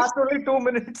 They last only 2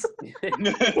 minutes.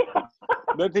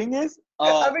 The thing is,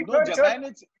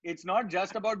 Japan, it's not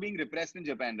just about being repressed in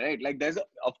Japan, right? Like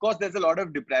of course there's a lot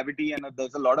of depravity and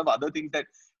there's a lot of other things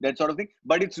that sort of thing.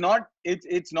 But it's not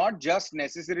just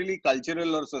necessarily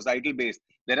cultural or societal based.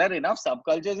 There are enough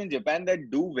subcultures in Japan that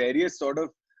do various sort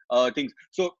of things.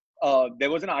 So there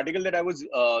was an article that I was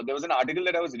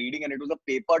reading, and it was a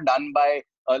paper done by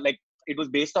it was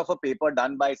based off a paper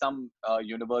done by some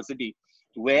university,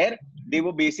 where they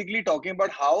were basically talking about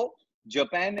how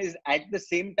Japan is at the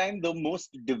same time the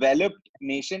most developed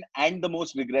nation and the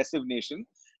most regressive nation,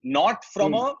 not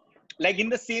from like in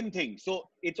the same thing. So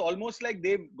it's almost like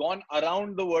they've gone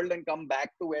around the world and come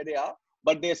back to where they are,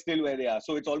 but they're still where they are.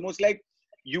 So it's almost like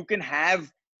you can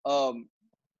have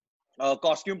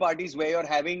costume parties where you're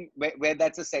having where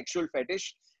that's a sexual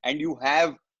fetish, and you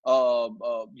have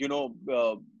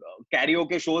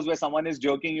karaoke shows where someone is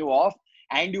jerking you off,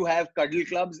 and you have cuddle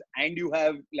clubs, and you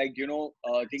have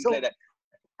things like that.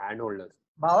 Handholders.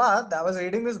 Baba, I was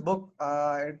reading this book.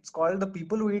 It's called The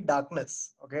People Who Eat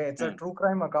Darkness. Okay, it's a true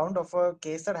crime account of a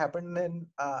case that happened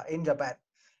in Japan.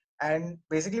 And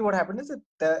basically, what happened is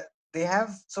that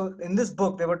so in this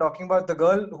book they were talking about the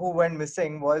girl who went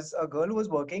missing was a girl who was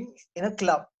working in a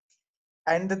club.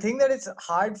 And the thing that is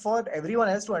hard for everyone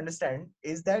else to understand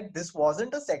is that this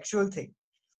wasn't a sexual thing.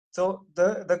 So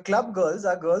the club girls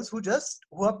are girls who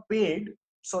are paid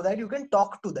so that you can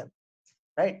talk to them,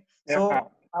 right?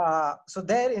 Yeah. So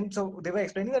they were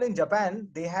explaining that in Japan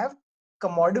they have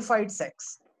commodified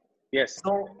sex. Yes.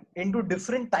 So into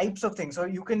different types of things. So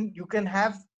you can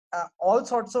have all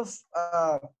sorts of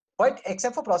but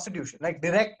except for prostitution, like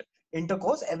direct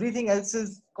intercourse, everything else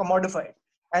is commodified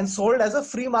and sold as a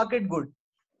free market good.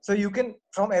 So you can,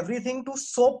 from everything to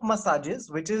soap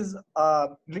massages, which is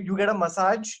you get a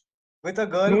massage with a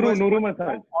girl Nuru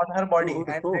massage on her body,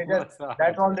 and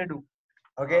that's all they do.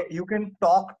 Okay, you can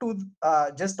talk to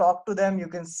them. You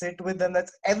can sit with them.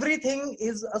 That's everything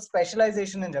is a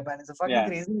specialization in Japan. It's a fucking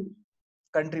crazy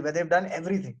country where they've done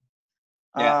everything.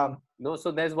 Yeah. No,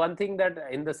 so there's one thing that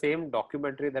in the same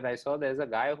documentary that I saw, there's a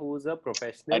guy who's a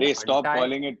professional. Stop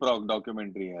calling it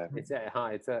documentary. It's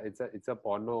a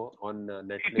porno on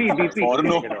Netflix.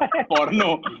 Porno.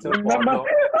 It's a porno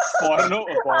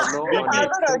on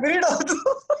Netflix.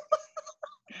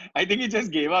 I think he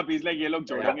just gave up. He's like, ये लोग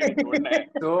छोड़ेंगे नहीं छोड़ना है.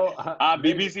 So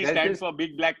BBC stands for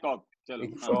Big Black Cock.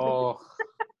 चलो.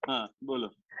 हाँ, बोलो.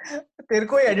 तेरे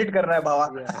को ही edit करना है बाबा.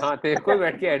 हाँ, तेरे को ही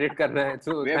बैठ के edit करना है.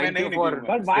 So thank you for.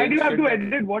 But why do you have to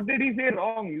edit? What did he say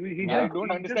wrong? I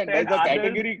don't understand. There's a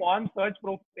category. Porn search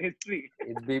history.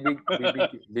 It's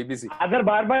BBC. अगर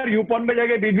बार YouPorn में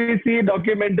जाके BBC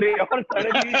documentary और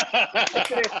suddenly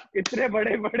इतने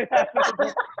बड़े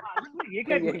ये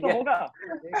क्या कुछ तो होगा?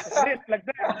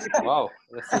 लगता है. Wow,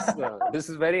 this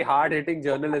is very hard hitting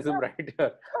journalism right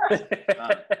here.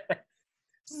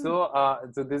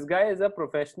 So this guy is a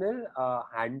professional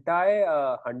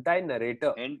hentai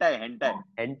narrator. Hentai,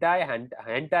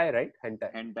 right?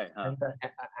 Hentai.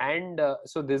 And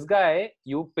so this guy,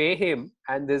 you pay him,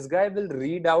 and this guy will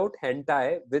read out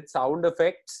hentai with sound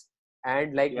effects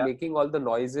and like making all the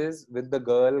noises with the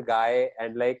girl, guy,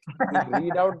 and like he'll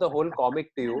read out the whole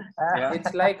comic to you.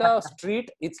 It's like a street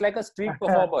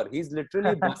performer. He's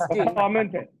literally busking.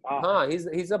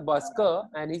 He's a busker,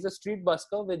 and he's a street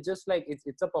busker with just like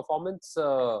it's a performance.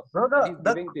 The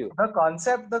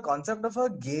concept of a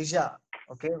geisha,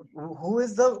 okay, who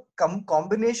is the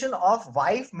combination of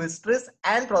wife, mistress,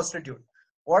 and prostitute.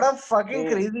 What a fucking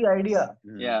crazy idea!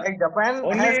 Like Japan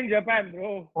in Japan,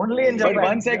 bro. Only in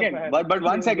Japan. But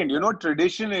one second. You know,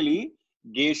 traditionally,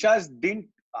 geishas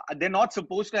they're not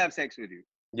supposed to have sex with you.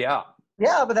 Yeah,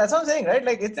 but that's what I'm saying, right?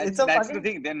 Like that's the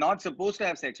thing. They're not supposed to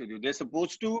have sex with you. They're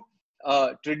supposed to.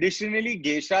 Traditionally,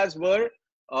 geishas were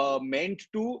meant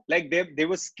to, like, they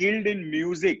were skilled in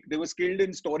music. They were skilled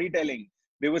in storytelling.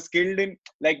 They were skilled in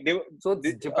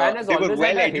Japan has always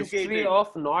had a history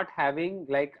of not having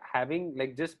an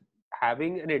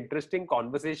interesting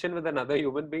conversation with another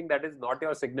human being that is not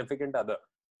your significant other.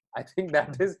 I think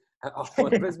that is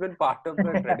always been part of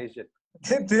the tradition.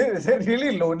 They're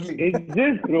really lonely. Is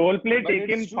this role play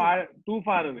taken too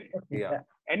far away? Yeah.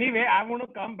 Anyway, I want to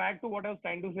come back to what I was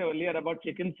trying to say earlier about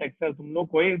chicken sexer. तुम लोग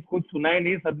कोई कुछ सुना ही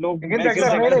नहीं, सब लोग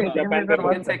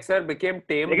Chicken sexer became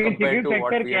tame compared to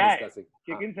what we are discussing.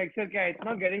 Chicken sexer क्या है? It's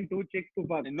not getting two chicks to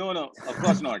fuck. No, of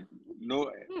course not. No,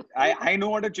 I know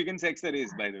what a chicken sexer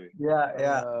is, by the way. Yeah.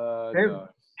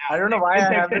 I don't know why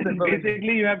I have this.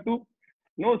 Basically, you have to.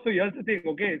 No, so here's the thing.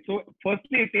 Okay, so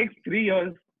firstly, it takes 3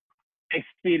 years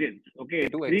experience. Okay,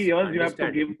 3 years you have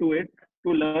to give to it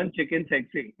to learn chicken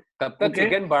sexing. तब तक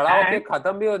chicken बड़ा होके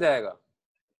खत्म भी हो जाएगा.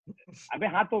 अबे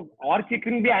हाँ तो और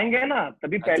चिकन भी आएंगे ना,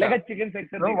 तभी पहले का chicken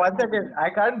sexer. No, one second. I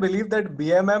can't believe that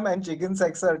BMM and chicken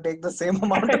sexer take the same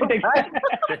amount of time.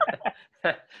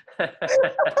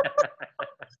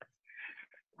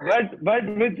 But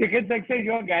with chicken sexer,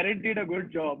 you are guaranteed a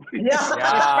good job.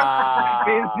 Yeah.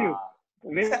 Pays you.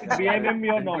 With BMM,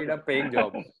 you're not. A paying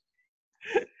job.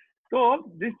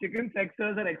 So these chicken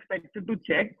sexers are expected to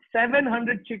check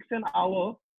 700 chicks an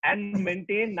hour and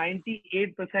maintain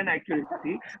 98%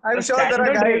 accuracy. I'm sure there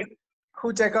are guys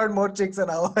who check out more chicks an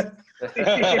hour.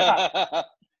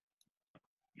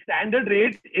 Standard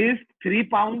rate is 3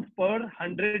 pounds per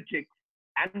 100 chicks,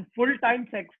 and full-time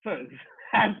sexers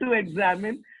have to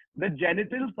examine the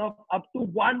genitals of up to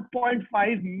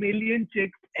 1.5 million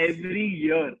chicks every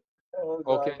year. Oh,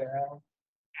 God, okay. Yeah.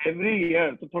 Every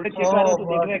year. So थोड़े chicks आ रहे तो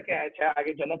देख रहे क्या है, अच्छा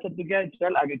आगे चला तो तू क्या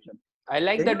चल आगे चल. I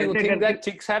like that you think that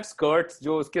chicks have skirts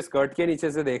जो उसके skirt के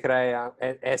नीचे से देख रहा है या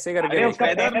ऐसे करके देख रहा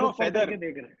है.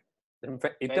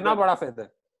 इतना बड़ा feather.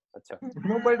 अच्छा.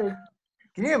 No, but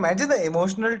can you imagine the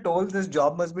emotional toll this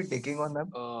job must be taking on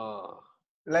them?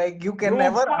 Like you can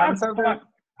never answer the.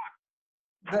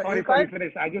 Sorry,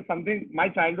 finish. I just my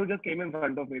childhood just came in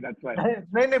front of me. That's why.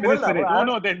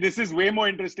 No, then this is way more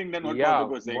interesting than what Kautuk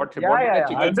was saying. What did the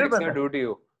chicken sexer do to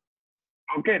you?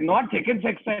 Okay, not chicken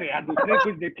sexer. यार दूसरे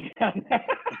कुछ देखते.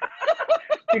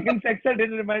 Chicken sexer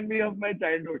didn't remind me of my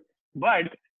childhood,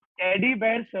 but teddy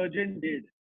bear surgeon did.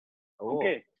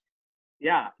 Okay.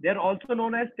 Yeah, they're also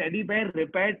known as teddy bear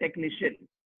repair technician.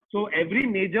 So every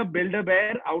major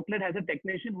Build-A-Bear outlet has a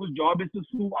technician whose job is to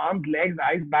sew arms, legs,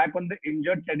 eyes back on the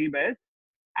injured teddy bears.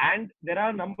 And there are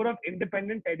a number of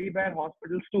independent teddy bear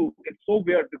hospitals too. It's so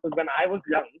weird because when I was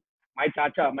young, my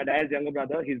chacha, my dad's younger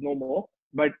brother, he's no more,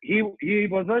 but he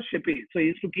was a shippy. So he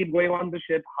used to keep going on the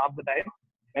ship half the time.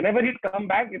 Whenever he'd come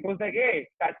back, it was like, hey,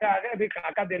 chacha aa gaya, abhi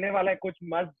kaka dene wala hai kuch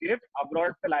mast gift,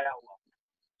 abroad se laya hua.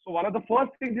 So one of the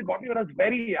first things he bought me when I was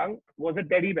very young was a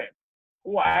teddy bear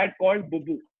who I had called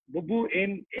Bubu. Bubu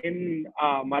in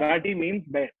Marathi means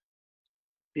bear.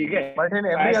 Okay? But in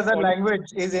every other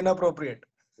language is inappropriate.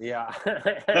 Yeah.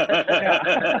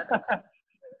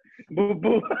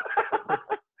 Bubu.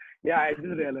 Yeah, I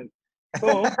just realized.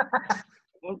 So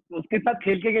उसके साथ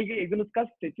खेल के एक दिन उसका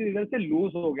stitches इधर से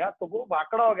loose हो गया तो वो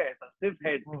वाकड़ा हो गया ऐसा सिर्फ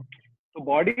हेड तो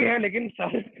बॉडी है लेकिन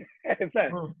सर ऐसा है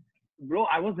bro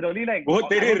I was really like वो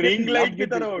तेरे रिंग लाइट की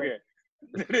तरह हो गया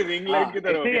तेरे रिंग लाइट की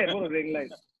तरह हो गया वो रिंग लाइट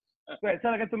तो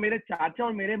ऐसा लगा तो मेरे चाचा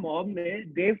और मेरे मॉम ने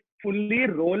दे fully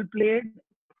role played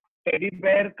teddy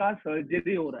bear का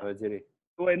सर्जरी हो रहा है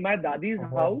तो in my Dadi's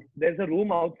house there is a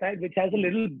room outside which has a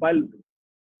little bulb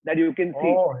that you can see.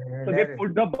 So they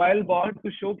put the bulb on to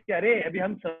show कि अरे अभी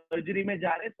हम surgery में जा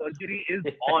रहे हैं, सर्जरी is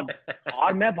on.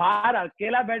 और मैं बाहर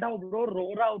अकेला बैठा हूँ ब्रो,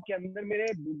 रो रहा हूँ कि अंदर मेरे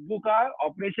बुब्बू का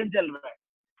ऑपरेशन चल रहा है.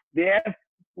 They have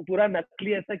पूरा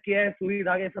नकली ऐसा किया है, सुई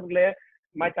धागे सब ले.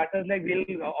 my charter's like,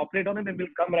 we'll operate on it and we'll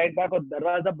come right back. और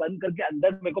दरवाजा बंद करके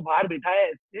अंदर मेरे को बाहर बिठाया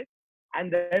ऐसे,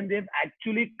 and then they've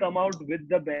actually come out with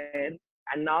the bear,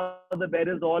 and now the bear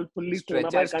is all fully sewn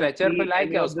up. Stretcher पे लाए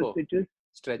क्या उसको?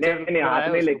 Stretcher नहीं हाथ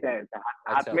में लेके आए,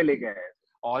 हाथ में लेके आए.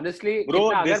 Honestly,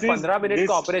 Bro, अगर 15 मिनट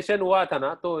का ऑपरेशन हुआ था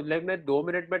ना, तो मैं 2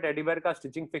 मिनट में टेडी बेयर का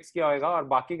स्टिचिंग फिक्स किया होगा और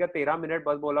बाकी का 13 मिनट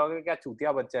बस बोला होगा क्या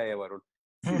चूतिया बच्चा है ये Varun.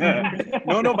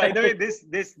 No, by the way,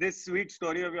 this sweet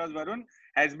story of yours, Varun,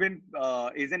 has been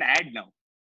is an ad now.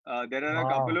 There are a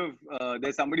couple of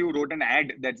there's somebody who wrote an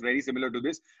ad that's very similar to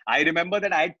this. I remember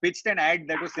that I had pitched an ad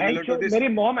that was similar to this. मेरी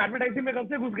mom advertising में कब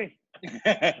से घुस गई?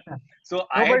 So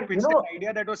I had pitched an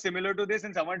idea that was similar to this,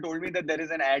 and someone told me that there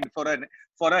is an ad for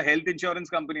a health insurance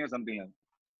company or something like that.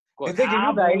 Did they give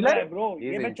you guidelines? Bro,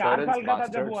 ये मैं 4 साल का था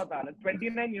जब हुआ था,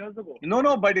 29 years ago.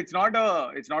 No, but it's not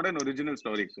an original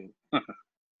story. So.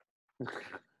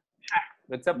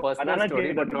 It's a personal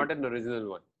story, but not an original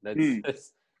one.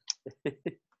 That's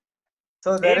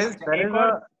So there is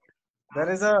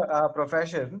a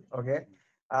profession, okay,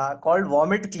 called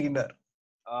vomit cleaner.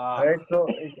 Right. So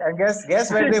and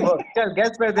guess where they work.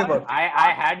 Guess where they work.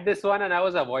 I had this one and I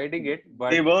was avoiding it,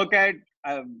 but they work at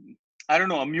I don't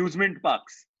know, amusement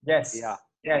parks. Yes. Yeah.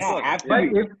 Yes. But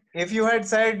if you had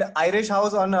said Irish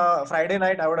House on a Friday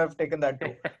night, I would have taken that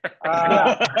too.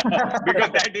 Because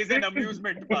that is an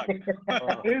amusement park.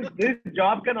 This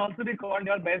job can also be called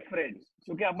your best friend.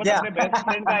 क्योंकि अपन अपने best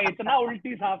friend का इतना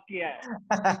उल्टी साफ किया है.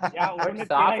 But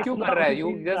साफ क्यों कर रहा है? You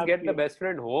just get the best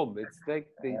friend home. It's like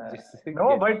they just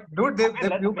no, but dude, they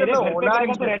puke in the Ola.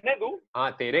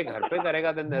 हाँ, तेरे घर पे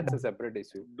करेगा then that's a separate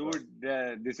issue. Dude,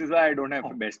 this is why I don't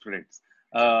have best friends.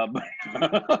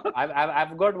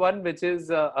 I've got one which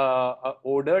is a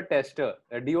odor tester,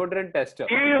 a deodorant tester.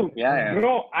 Yeah.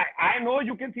 Bro, I know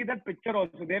you can see that picture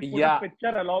also. They put a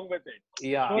picture along with it.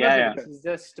 Yeah. It's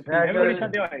just people,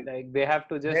 like they have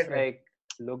to just like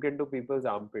look into people's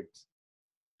armpits.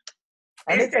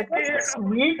 And it's a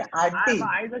sweet auntie.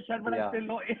 I eyes are shut, but I still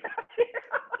know.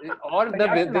 Or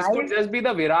this could just be the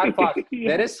Virar fast.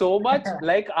 There is so much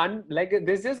like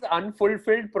this is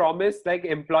unfulfilled promise, like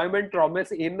employment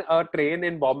promise in a train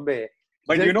in Bombay.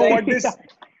 But just you know what this,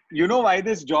 you know why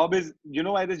this job is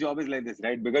like this,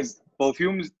 right? Because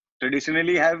perfumes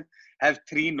traditionally have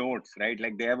 3 notes, right?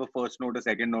 Like they have a first note, a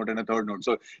second note, and a third note.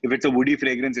 So if it's a woody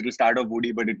fragrance, it will start off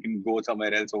woody, but it can go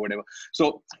somewhere else or whatever.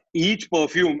 So each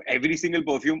perfume, every single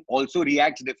perfume also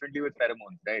reacts differently with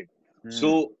pheromones, right?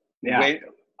 So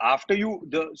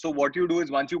so what you do is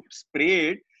once you spray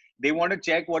it, they want to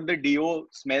check what the deo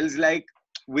smells like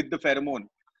with the pheromone.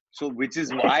 So which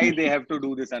is why they have to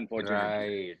do this, unfortunately.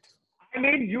 Right. I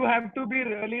mean, you have to be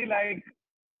really like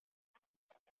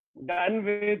done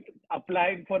with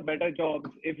applying for better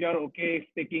jobs if you're okay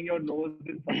sticking your nose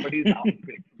in somebody's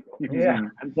outfit. Yeah.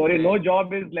 I'm sorry, no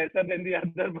job is lesser than the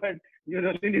other, but you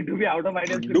really need to be out of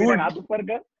ideas.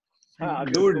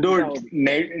 Dude,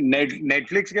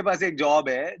 Netflix के पास एक job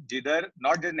है जिधर,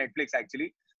 not just Netflix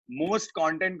actually, most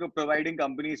content providing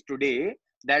companies today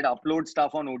that upload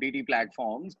stuff on OTT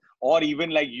platforms or even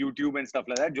like YouTube and stuff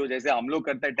like that, जो जैसे हम लोग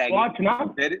करते हैं tagging. Watch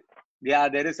now.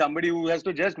 There is somebody who has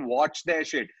to just watch their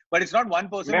shit. But it's not one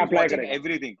person who's watching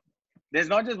everything. There's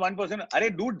not just one person. अरे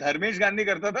dude, Dharmesh Gandhi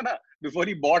करता था ना before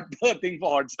he bought the thing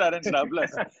for Hotstar and Star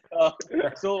Plus.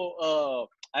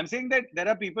 I'm saying that there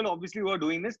are people obviously who are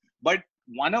doing this, but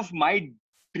one of my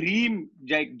dream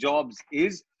jobs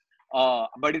is,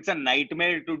 but it's a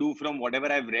nightmare to do from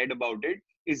whatever I've read about it,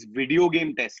 is video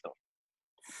game tester.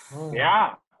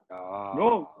 Yeah.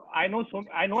 Bro, I know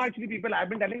actually people. I've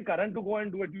been telling Karan to go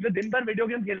and do it. क्योंकि दिन भर video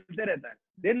games खेलते रहता है.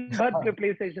 दिन भर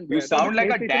PlayStation. You sound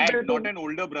like a dad, not an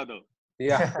older brother.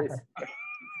 Yeah.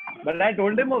 But I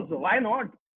told him also, why not?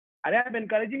 I'm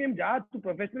encouraging him, जा तू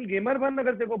professional gamer बन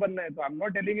अगर तेरे को बनना है तो. I'm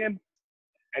not telling him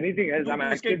anything else. I'm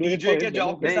actually doing it for his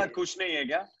job के साथ खुश नहीं है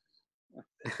क्या?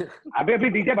 अभी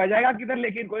डीजे बजाएगा किधर,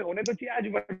 लेकिन कोई होने तो चाहिए आज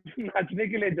नाचने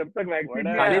के लिए जब तक वैक्सीन.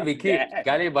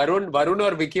 खाली वरुण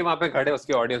और विकी वहाँ पे खड़े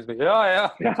उसके ऑडियंस में.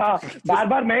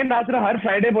 बार मैं नाच रहा हर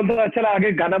फ्राइडे, बोलता था चला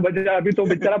आगे गाना बजा. अभी तो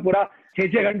बेचारा पूरा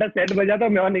 6 घंटा सेट बजा था,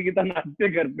 मैं निकिता नाचते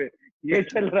घर पे. ये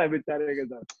चल रहा है बेचारे के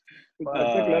साथ.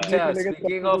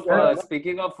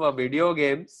 Speaking of video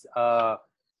games,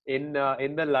 in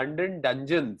the London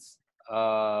dungeons,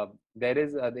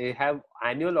 they have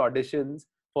annual auditions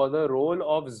for the role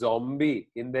of zombie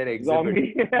in their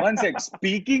exhibit. One sec.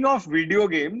 Speaking of video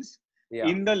games,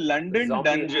 in the London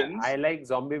dungeons, I like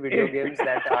zombie video games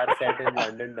that are set in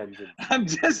London dungeons. I'm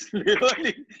just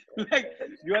really like,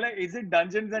 you're like, is it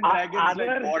Dungeons and Dragons?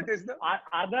 Like, what is the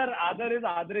other is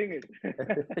othering it?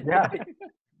 Yeah.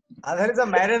 There is a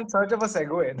man in search of a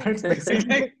Segway. That's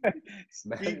basically.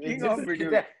 Speaking of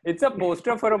video, it's a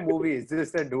poster for a movie. It's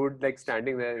just a dude like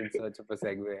standing there in search of a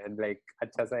Segway and like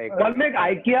अच्छा सा एक. कल में एक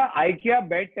IKEA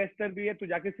bed tester भी है. तू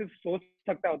जाके सिर्फ सोच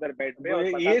सकता है उधर bed पे.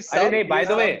 अरे नहीं.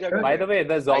 By the way,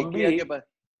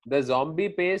 the zombie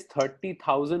pays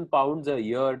 30,000 pounds a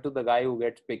year to the guy who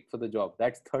gets picked for the job.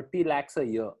 That's 30 lakhs a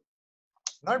year.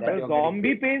 Not bad. The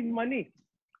zombie pays money.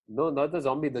 No, not the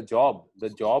zombie. The job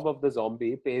of the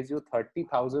zombie pays you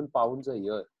 30,000 pounds a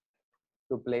year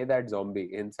to play that zombie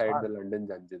inside the London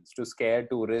dungeons, to scare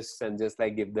tourists and just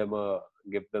like give them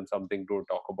something to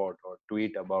talk about or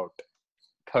tweet about.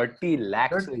 30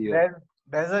 lakhs a year.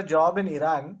 There's a job in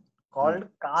Iran called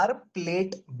car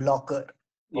plate blocker.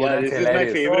 Yeah, this is my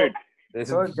favorite.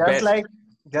 So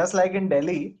just like in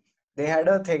Delhi, they had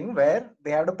a thing where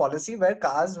they had a policy where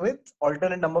cars with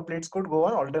alternate number plates could go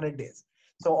on alternate days.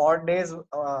 So odd days,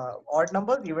 odd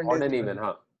numbers, even days. Odd and even,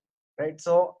 huh? Right.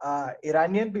 So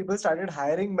Iranian people started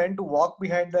hiring men to walk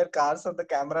behind their cars so the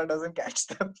camera doesn't catch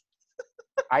them.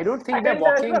 I don't think they're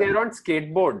walking. They're on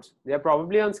skateboards. They're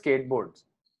probably on skateboards.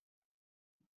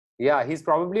 Yeah, he's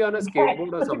probably on a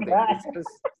skateboard or something. He's just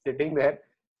sitting there.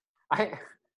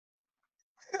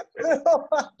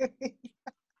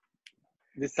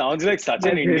 This sounds like such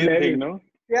an Indian thing, no?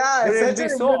 Yeah, it will be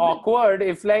so awkward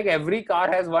if like every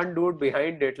car has one dude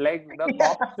behind it. Like the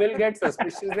cops will get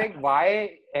suspicious. Like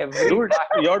why every dude?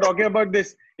 You're talking about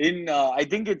this in I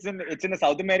think it's in a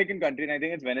South American country, and I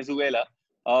think it's Venezuela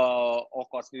or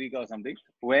Costa Rica or something,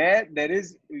 where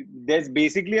there's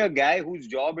basically a guy whose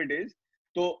job it is.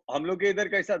 तो हम लोग के इधर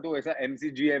कैसा तो ऐसा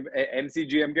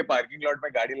MCGM के parking lot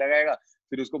में गाड़ी लगाएगा,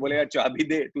 फिर उसको बोलेगा चाबी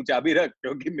दे, तू चाबी रख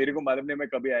क्योंकि मेरे को मालूम नहीं मैं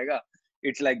कभी आएगा.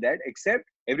 It's like that, except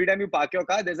every time you park your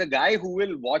car, there's a guy who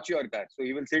will watch your car. So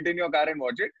he will sit in your car and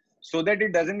watch it so that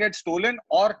it doesn't get stolen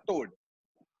or towed.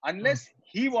 Unless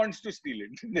he wants to steal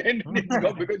it. Then it's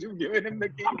gone because you've given him the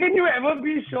key. How can you ever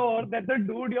be sure that the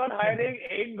dude you're hiring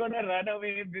ain't gonna run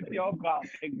away with your car?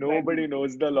 Exactly. Nobody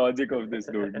knows the logic of this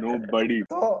dude. Nobody.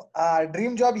 So,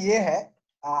 dream job ये है.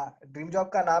 Dream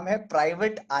job का नाम है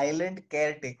Private Island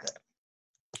Caretaker.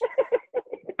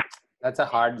 That's a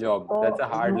hard job. That's a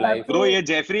hard life. Bro, ये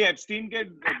Jeffrey Epstein के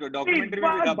documentary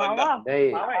में दिखा बंदा.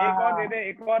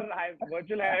 एक और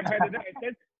virtual iPad they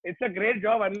they. It's a great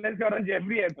job unless you're on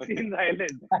Jeffrey Epstein's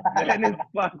island. Then it's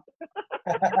fun.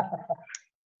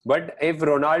 But if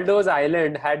Ronaldo's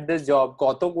island had this job,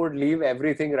 Kautuk would leave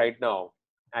everything right now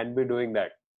and be doing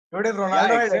that. But if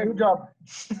Ronaldo had any job,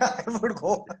 I would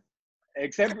go.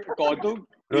 Except Kautuk.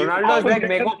 Ronaldo's like,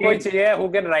 मेरे को कोई चाहिए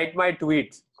who can write my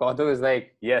tweets. Kautuk is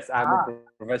like, yes, I'm a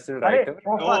professional writer.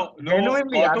 No.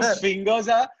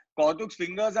 Kautuk's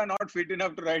fingers are not fit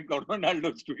enough to write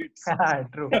Ronaldo's tweets.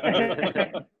 True.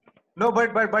 No,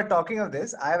 but talking of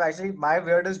this, my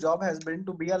weirdest job has been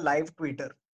to be a live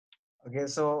tweeter. Okay,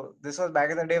 so this was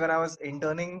back in the day when I was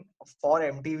interning for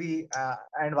MTV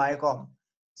and Viacom.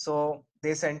 So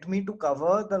they sent me to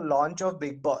cover the launch of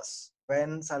Bigg Boss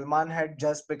when Salman had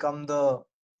just become the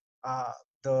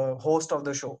host of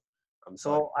the show.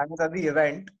 So I was at the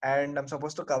event and I'm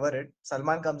supposed to cover it.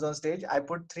 Salman comes on stage. I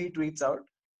put 3 tweets out.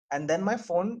 And then my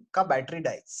phone ka battery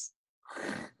dies.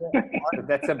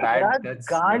 That's a bad.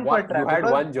 You had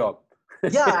one job.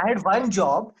 Yeah, I had one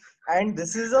job, and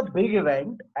this is a big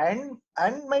event, and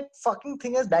my fucking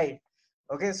thing has died.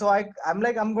 Okay, so I'm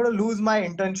going to lose my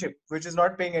internship, which is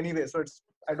not paying anyway. So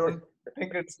I don't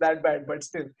think it's that bad, but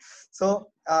still. So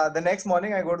the next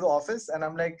morning I go to the office and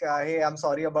I'm like, hey, I'm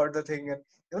sorry about the thing. And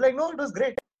they were like, no, it was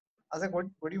great. I was like, what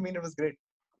do you mean it was great?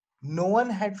 No one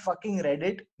had fucking read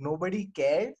it. Nobody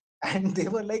cared. And they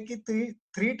were like, three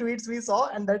tweets we saw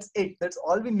and that's it. That's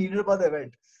all we needed about the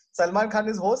event. Salman Khan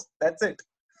is host. That's it.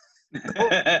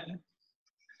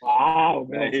 Wow.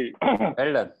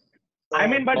 Well done. I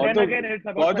mean, but then again, it's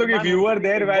about... Kautuk, if you were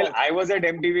there while I was at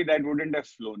MTV, that wouldn't have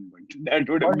flown. But that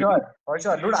would have been... For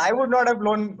sure. Dude, I would not have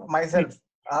flown myself.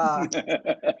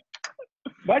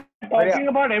 But talking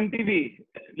about MTV,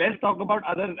 let's talk about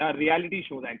other reality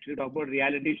shows actually. Talk about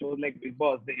reality shows like Bigg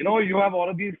Boss. You know, you have all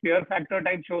of these Fear Factor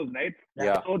type shows, right?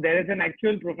 Yeah. So there is an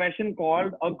actual profession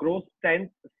called a gross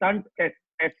stunt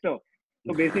tester.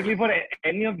 So basically for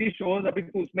any of these shows,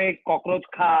 abhi usme cockroach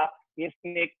kha, ye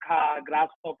snake kha,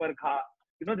 grasshopper kha.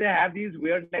 You know, they have these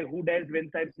weird like who dares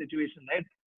win type situation, right?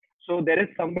 So there is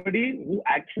somebody who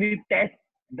actually tests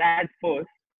that first.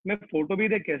 मैं photo भी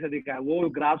देख कैसे दिखा है वो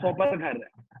grass hopper घर है.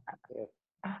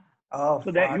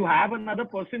 So that you have another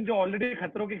person जो already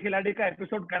खतरों के खिलाड़ी का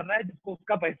एपिसोड कर रहा है जिसको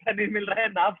उसका पैसा नहीं मिल रहा है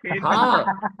ना fame.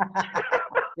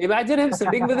 Imagine him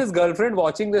sitting with his girlfriend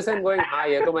watching this and going, हाँ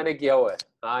ये तो मैंने किया हुआ है,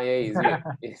 हाँ ये easy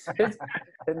है.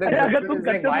 And the question is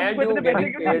like, why aren't you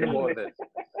getting paid more then?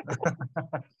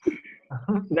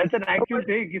 That's an actual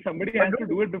thing. Somebody has to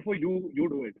do it before you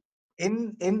do it.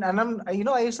 And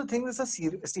I used to think this is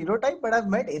a stereotype, but I've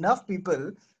met enough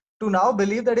people to now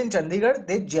believe that in Chandigarh,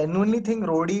 they genuinely think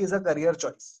roadie is a career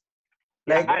choice.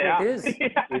 Like it is.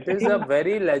 It is a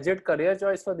very legit career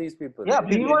choice for these people. Yeah,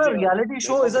 being on a reality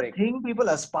show is a thing people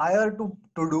aspire to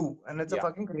do, and it's a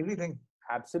fucking crazy thing.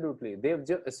 Absolutely.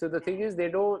 So the thing is, they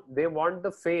want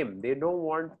the fame. They don't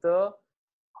want the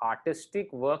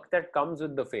artistic work that comes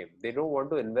with the fame. They don't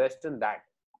want to invest in that,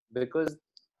 because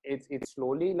it's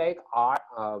slowly like art,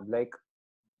 like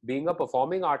being a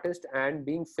performing artist and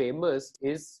being famous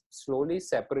is slowly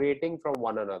separating from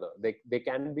one another. They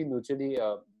can be mutually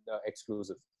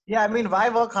exclusive. Yeah, I mean, why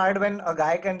work hard when a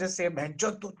guy can just say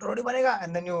 "Bhencho, tu rodi banega,"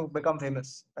 and then you become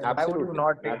famous? Like, why would you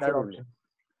not take that option?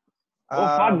 Oh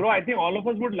fuck, bro! I think all of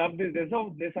us would love this. There's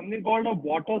something called a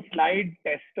water slide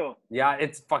tester. Yeah,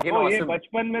 it's fucking awesome. ये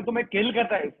बचपन में तो मैं kill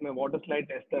करता है इसमें water slide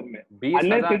tester में.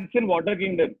 Unless it's in Water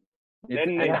Kingdom.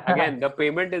 Then again, the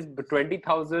payment is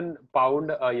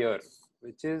 £20,000 a year,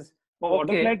 which is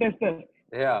water slide tester.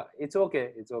 Yeah, it's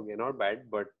okay. It's okay, not bad,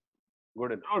 but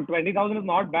good enough. No, 20,000 is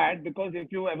not bad, because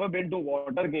if you ever been to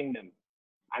Water Kingdom,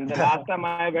 and the last time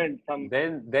I went,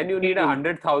 then you need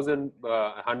 100,000. A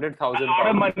lot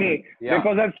of money,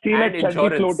 because I've seen a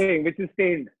chaddi floating, which is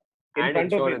stained in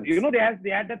front of it. You know, they had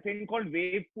that thing called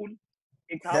wave pool.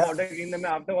 It's how Water Kingdom,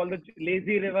 after all the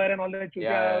lazy river and all the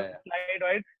slide,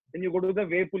 right? Then you go to the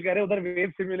wave pool. कह रहे उधर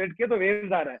wave simulate किया तो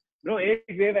waves आ रहा है. Bro,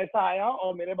 एक wave ऐसा आया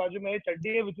और मेरे बाजू में एक चड्डी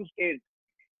है which is stained.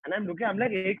 And I'm looking, I'm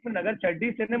like, एक मिनट अगर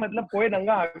चड्डी से ने मतलब कोई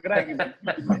दंगा हक रहा है.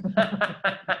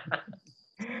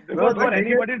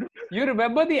 You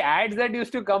remember the ads that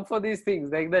used to come for these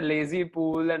things, like the lazy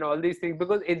pool and all these things,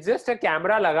 because it's just a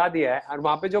camera लगा दिया है और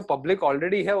वहाँ पे जो public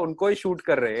already है उनको ही shoot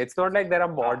कर रहे हैं. It's not like there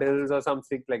are models or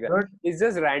something like that. It's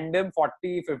just random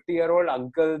 40-50-year-old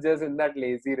uncles just in that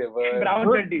lazy river.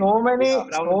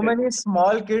 So many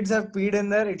small kids have peed in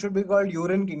there. It should be called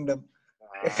Urine Kingdom.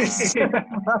 It's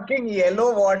fucking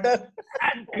yellow water.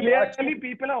 And clearly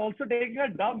people are also taking a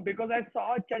dump, because I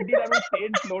saw a chaddi that was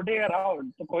stained floating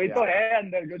around. So koi to hai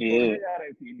andar jo chhode ja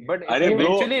rahe thi. But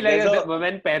eventually, like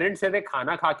when parents say they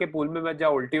khana kha ke pool mein mat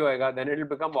ja ulti hoega, then it will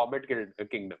become vomit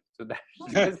kingdom. So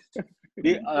that's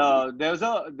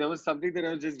there was something that I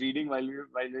was just reading while we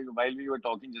were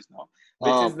talking just now.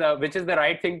 Which is the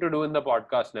right thing to do in the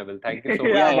podcast, Neville. Thank you so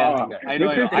much. I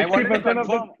know. I wanted to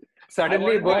confirm.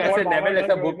 Suddenly, Neville is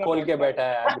a book खोल के बैठा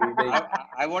है.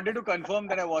 I wanted to confirm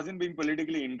that I wasn't being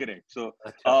politically incorrect. So,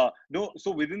 no.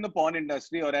 So within the porn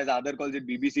industry, or as Adar calls it,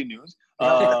 BBC News.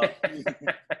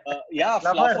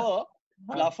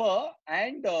 Fluffer,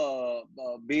 and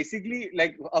basically,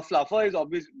 like a fluffer is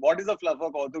obvious. What is a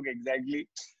fluffer, Kautuk, exactly?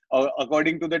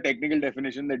 According to the technical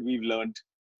definition that we've learned.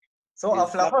 So a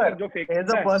fluffer is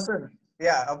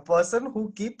a person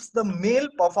who keeps the male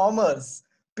performers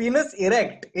penis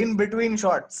erect in between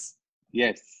shots.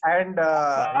 Yes. And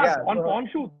on porn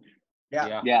shoots.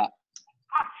 Yeah.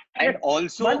 And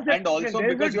also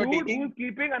because you're taking. Who's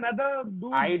keeping another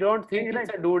dude. I don't think it's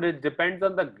a dude. It depends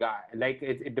on the guy. Like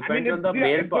it depends on the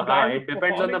male. It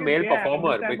depends on the male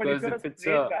performer, because if it's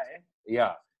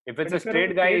if it's a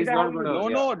straight guy, he's not gonna.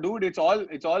 No, dude. It's all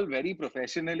very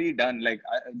professionally done. Like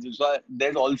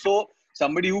there's also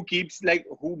somebody who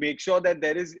makes sure that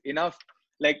there is enough.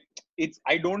 Like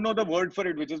I don't know the word for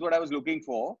it, which is what I was looking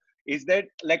for. Is that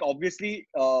like obviously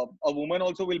a woman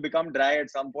also will become dry at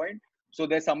some point. So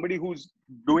there's somebody who's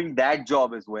doing that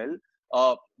job as well.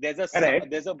 There's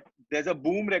a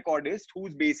boom recordist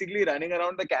who's basically running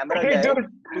around the camera. Dude,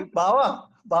 Baba,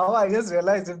 I just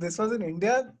realized if this was in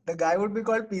India, the guy would be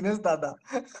called Penis Dada.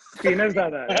 Penis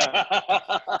Dada. Yeah.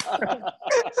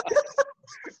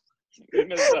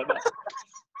 Penis Dada.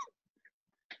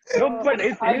 No, but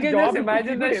his I can just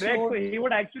imagine the erect, so he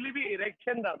would actually be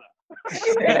Erection Dada.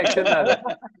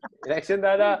 Erection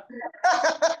Dada.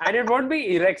 And it won't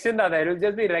be Erection Dada. It will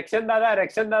just be Erection Dada.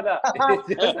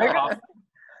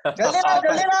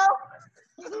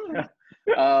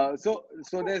 So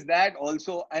there's that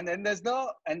also, and then there's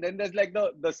like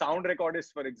the sound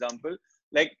recordist, for example.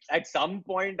 Like at some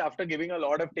point after giving a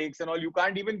lot of takes and all, you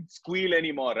can't even squeal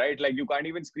anymore, right? Like you can't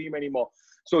even scream anymore.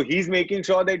 So he's making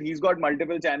sure that he's got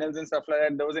multiple channels and stuff like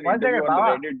that. There was an interview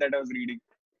on the Reddit that I was reading.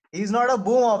 He's not a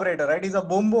boom operator, right? He's a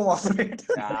boom operator.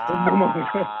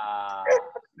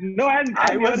 No, and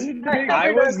I was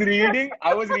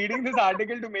reading this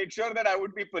article to make sure that I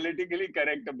would be politically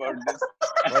correct about this.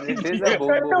 But it is a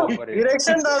boom operator.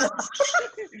 Erection Dada.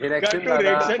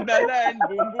 Erection Dada and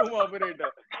boom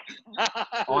operator.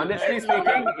 Honestly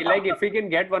speaking, like if we can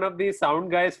get one of these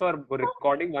sound guys for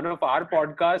recording one of our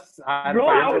podcasts, our Bro,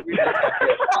 fans will be much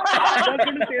happier. I was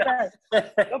going to say that.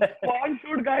 The porn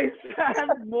shoot guys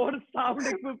have more sound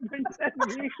equipment than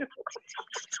me.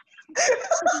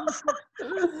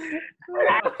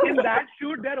 In that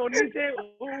shoot, they're only say,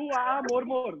 "Oh,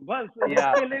 more." बस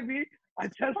इसके लिए भी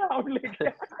अच्छा sound लेके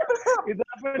इधर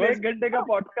अपन 1 घंटे का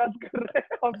podcast कर रहे हैं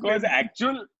Because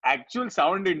actual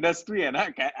sound industry है ना,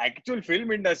 actual film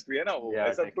industry है ना, वो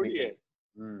ऐसा थोड़ी है.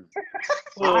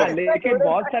 हाँ, लेकिन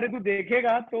बहुत सारे तू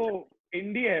देखेगा तो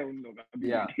indie है उन लोगों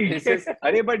का.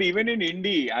 अरे but even in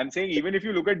indie, I'm saying even if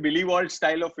you look at Billy Walsh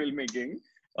style of filmmaking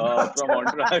from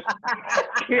Entourage.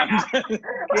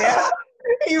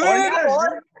 Even in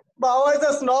porn, Baba is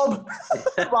a snob.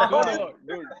 No,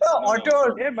 dude. Auto.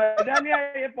 ये मजा नहीं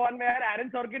आया ये porn में यार. Aaron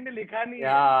Sorkin ने लिखा नहीं है.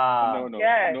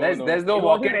 There's no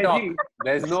walk and talk.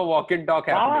 There's no walk and talk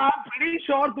happening. हाँ, I'm pretty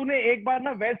sure तूने एक बार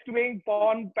ना West Wing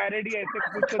porn parody ऐसे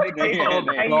कुछ तो देखा ही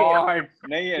है.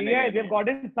 नहीं है. They've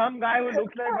gotten some guy who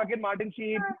looks like fucking Martin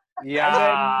Sheen.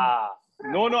 Yeah.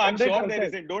 No, I'm sure there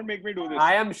isn't. Don't make me do this.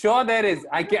 I am sure there is.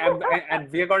 And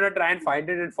we're going to try and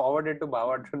find it and forward it to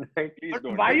Baba tonight. Please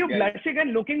don't. Why are you blushing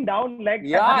and looking down like?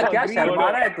 Yeah, क्या शर्मा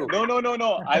रहा है तू?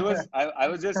 No. I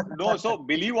was just So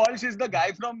Billy Walsh is the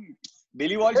guy from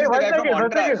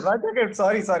Entourage. One second.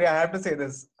 Sorry. I have to say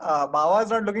this. Baba is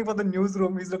not looking for the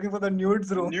newsroom. He's looking for the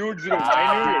nudes room. I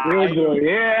knew it.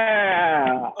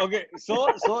 Yeah. Okay. So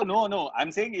no.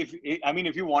 I'm saying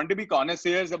if you want to be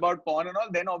connoisseurs about porn and all,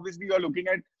 then obviously you are looking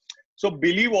at. So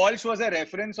Billy Walsh was a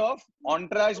reference of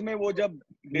Entourage में वो जब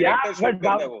director shoot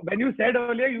करता है वो. When you said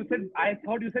earlier, I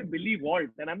thought you said Billy Walsh,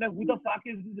 and I'm like, who the fuck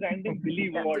is this random Billy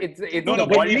Walsh? It's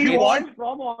Billy Walsh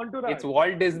from Entourage. It's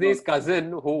Walt Disney's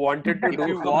cousin who wanted to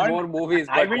do more movies,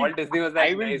 but Walt Disney was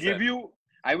like,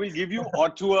 I will give you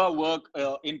auteur work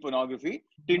in pornography.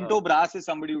 Tinto Brass is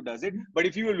somebody who does it. But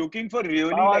if you are looking for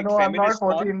really feminist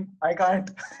porn, I can't.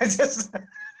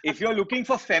 If you're looking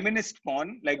for feminist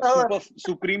porn, like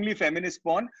supremely feminist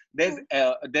porn, there's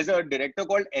a director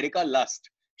called Erika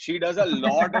Lust. She does a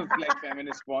lot of like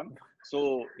feminist porn.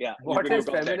 So yeah. What is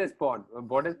feminist porn?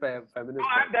 What is feminist porn?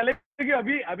 I'm telling you,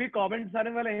 abhi comments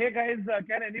आने वाले. Hey guys,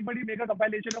 can anybody make a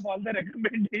compilation of all the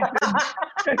recommendations?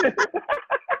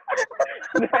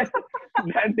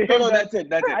 No, that's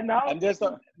it. And now, I'm just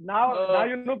now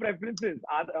you know preferences.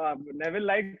 Neville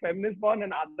likes feminist porn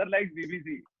and Adar likes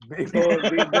BBC. So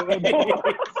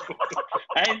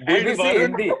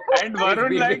and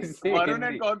Varun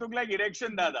and Kautuk like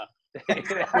erection dada.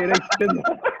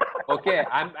 Okay,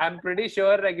 I'm pretty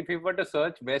sure like if you were to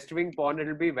search West Wing porn,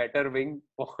 it'll be Better Wing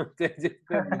porn. The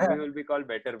movie will be called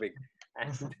Better Wing,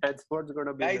 and that's what's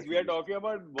gonna be. Guys, we are talking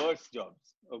about worst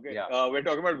jobs. Okay, yeah. We're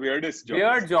talking about weirdest jobs.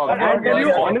 Weird jobs. I'll tell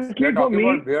you honestly, for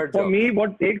me,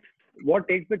 what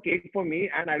takes the cake for me,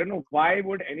 and I don't know why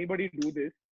would anybody do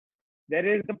this. There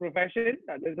is a profession,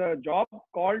 there's a job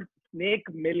called snake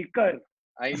milker.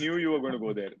 I knew you were going to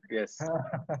go there. Yes.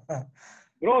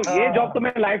 Bro, ये job तो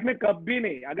मैं life में कभी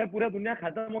नहीं. अगर पूरा दुनिया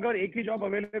खत्म हो गया और एक ही जॉब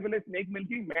अवेलेबल है स्नेक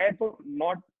मिल्किंग, मैं तो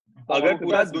नॉट. अगर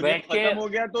पूरा दुनिया खत्म हो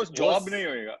गया तो जॉब नहीं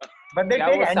होएगा. But they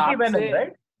take anti-venom,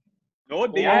 right? No,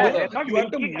 you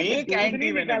have to make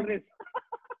anti-venom.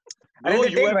 No, they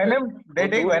take venom. They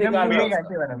take venom to make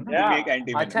anti-venom. Yeah. Make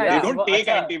anti-venom. They don't take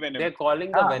anti-venom. They're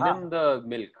calling the venom the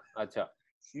milk. अच्छा.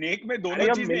 Snake में दोनों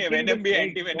चीज नहीं है, venom भी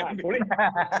anti-venom भी.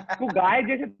 तू गाय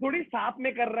जैसे थोड़ी सांप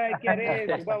में कर रहा है कि अरे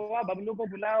सुबह हुआ बबलू को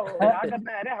बुलाओ क्या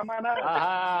करना है. अरे हमारा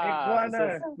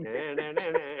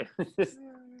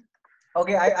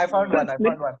Okay, I found one. By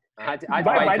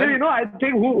the way, you know, I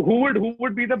think who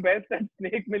would be the best at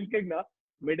snake milking ना?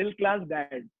 Middle class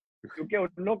dad. क्योंकि उन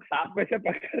लोग सांप में से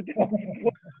पकड़ते हैं.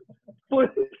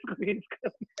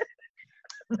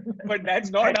 But that's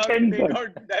not how you take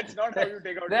out. That's not how you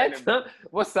take out. That's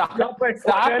वो सांप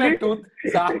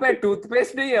पे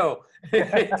टूथपेस्ट नहीं है वो.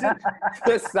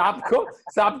 तो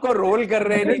सांप को रोल कर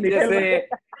रहे हैं नीचे से.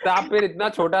 सांप फिर इतना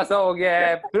छोटा सा हो गया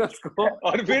है, फिर उसको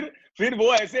और फिर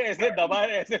वो ऐसे दबा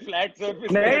रहे, ऐसे फ्लैट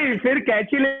सरफेस. नहीं, फिर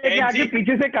कैंची लेके आके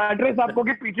पीछे से काट रहे सांप को,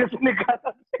 कि पीछे से निकाला.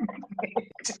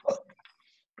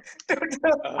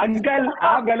 अंकल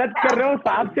आप गलत कर रहे हो,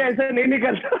 सांप से ऐसे नहीं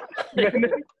निकलता.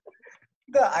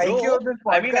 The IQ of this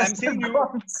podcast. I mean, I'm saying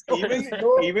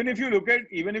even if you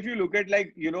look at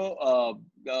like, you know,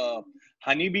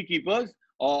 honey beekeepers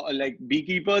or like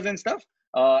beekeepers and stuff,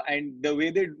 and the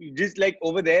way they just like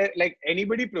over there, like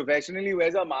anybody professionally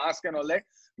wears a mask and all that.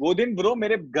 वो दिन bro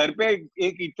मेरे घर पे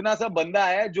एक इतना सा बंदा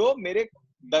आया जो मेरे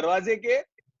दरवाजे के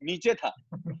नीचे था,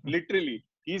 literally.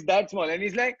 He's that small and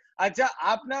he's like, अच्छा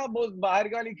आप ना वो बाहर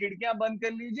वाली खिड़कियां बंद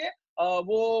कर लीजिए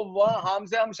वो हाम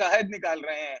से हम शहद निकाल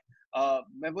रहे हैं।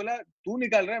 मैं बोला तू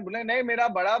निकाल रहे हैं? बोले नहीं, मेरा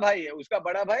बड़ा भाई है, उसका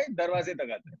बड़ा भाई दरवाजे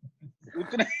तक आता है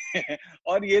उतने।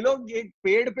 और ये लोग एक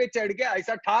पेड़ पे चढ़ के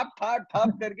ऐसा ठाप ठाप ठाप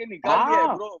करके निकाल दिया है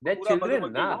ब्रो, पूरा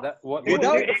मधुमक्खी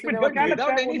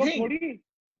without anything,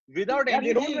 without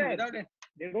anything,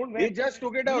 he just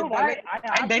took it out.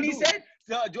 And then he said,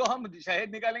 जो हम शहद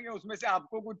निकालेंगे उसमें से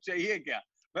आपको कुछ चाहिए क्या?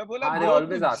 मैं बोला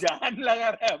जान लगा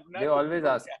रहा है अपना। They always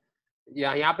ask.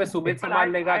 यहाँ पे सुमित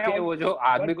संभाल लेगा कि वो जो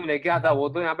आदमी को लेके आता वो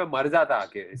तो यहाँ पे मर जाता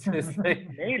आके।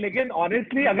 नहीं, लेकिन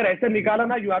honestly अगर ऐसे निकाला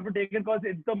ना, you have to take it because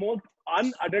it's the most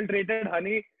unadulterated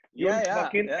honey you'll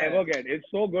fucking ever get.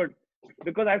 It's so good.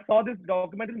 Because I saw this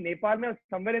documentary in Nepal में,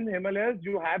 somewhere in the Himalayas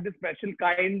you have this special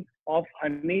kind of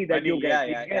honey that you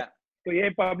get. तो ये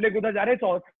public उधर जा रहे हैं,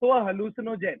 तो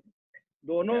hallucinogen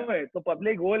दोनों है, तो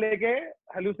पब्लिक वो लेके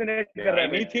hallucinate कर रहे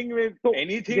हैं। anything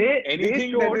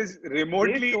that is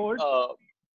remotely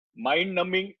mind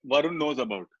numbing, Varun knows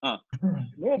about.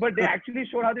 No, but they actually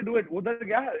showed how they do it. उधर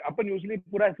क्या अपन usually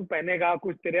पूरा ऐसे पहनेगा,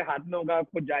 कुछ तेरे हाथ में होगा,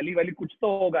 कुछ जाली वाली कुछ तो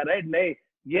होगा, right? नहीं,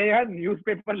 ये यार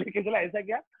न्यूज़पेपर लेके चला, ऐसा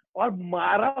क्या, और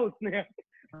मारा उसने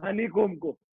हनीकोम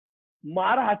को,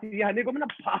 मारा हनीकोम ना,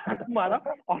 फाड़ मारा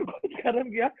और कुछ खत्म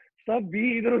किया, सब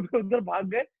भी इधर उधर भाग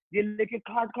गए, ये लेके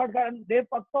खाट they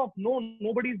fucked off.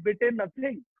 Nobody is bitten,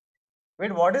 nothing.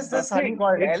 Wait, what is this honey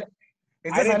called? Is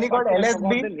this honey called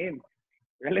LSD?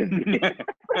 LSD.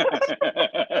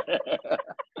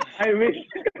 I wish.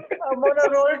 I'm on a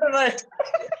roll tonight.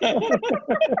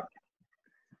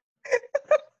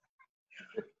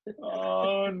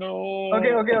 Oh no.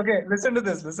 Okay. Listen to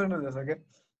this. Okay.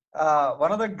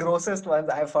 One of the grossest ones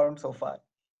I found so far.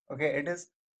 Okay, it is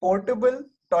portable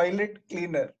toilet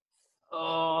cleaner.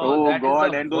 Oh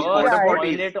God! And those porta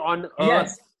potties on Earth.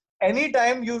 Yes.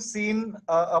 Anytime you've seen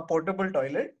a portable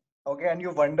toilet, okay, and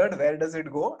you wondered where does it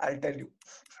go, I'll tell you.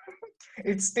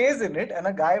 It stays in it, and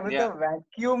a guy with a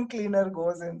vacuum cleaner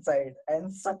goes inside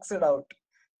and sucks it out.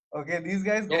 Okay, these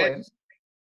guys go in,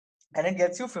 and it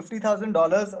gets you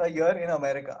 $50,000 a year in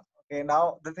America. Okay,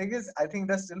 now the thing is, I think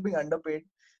they're still being underpaid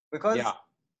because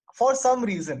for some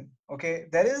reason, okay,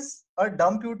 there is a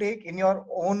dump you take in your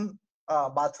own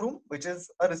bathroom, which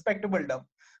is a respectable dump.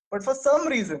 But for some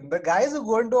reason, the guys who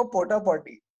go into a porta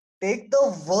potty take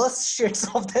the worst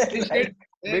shits of their life.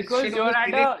 Because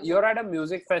you're at a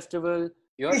music festival.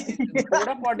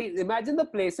 Porta potties. Imagine the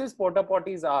places porta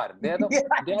potties are. They're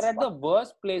at the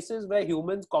worst places where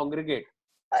humans congregate.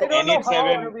 So how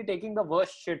are we taking the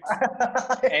worst shits?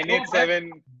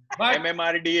 NH7,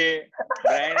 MMRDA,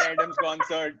 Bryan Adams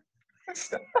concert.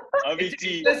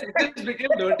 Avicii. It just became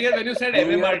dirtier when you said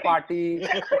MMRDA. Party.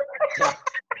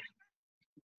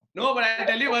 No, but I'll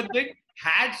tell you one thing.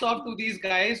 Hats off to these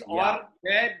guys. Or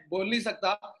मैं बोल नहीं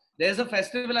सकता. There's a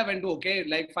festival I went to, okay,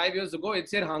 like 5 years ago.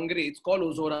 It's in Hungary. It's called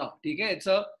Ozora. Okay? It's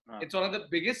one of the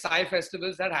biggest Sai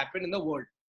festivals that happened in the world.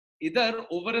 Either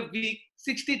over a week,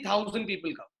 60,000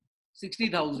 people come.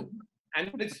 60,000. And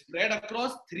it's spread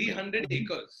across 300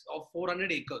 acres or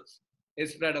 400 acres.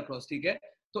 It's spread across, okay?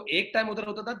 तो एक time उधर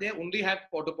होता था, they only have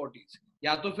porta potties.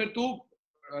 या तो फिर तू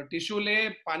tissue ले,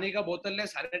 पानी का बोतल ले,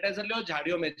 सैनिटाइजर ले और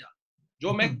झाड़ियों में जा.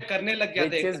 जो मैं करने लग गया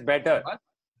था.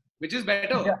 Which is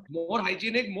better. More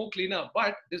hygienic, more cleaner.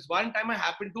 But this one time I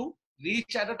happened to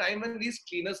reach at a time when these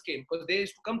cleaners came because they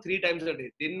used to come 3 times a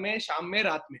day. दिन में, शाम में,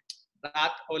 रात में.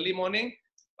 Raat, early morning,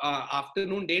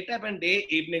 afternoon, daytime and day,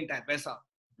 evening time. वैसा.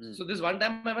 So this one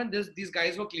time I went, these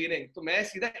guys were cleaning. तो मैं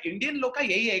सीधा Indian लोग का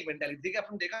यही है एक mentality कि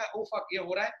अपन देखा, oh fuck ये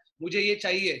हो रहा है, मुझे ये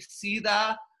चाहिए.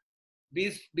 सीधा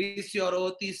 20 euro,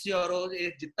 30 euro,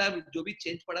 जितना जो भी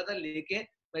change पड़ा था लेके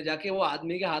मैं जाके वो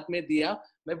आदमी के हाथ में दिया.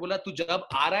 मैं बोला तू जब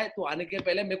आ रहा है तो आने के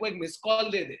पहले मेरे को एक मिस कॉल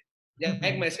दे दे या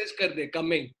एक मैसेज कर दे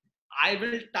coming. I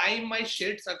will time my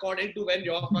shits according to when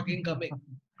you're fucking coming.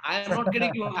 I am not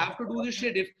kidding. You have to do this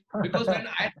shit because when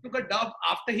I took a dump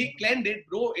after he cleaned it,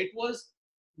 bro, it was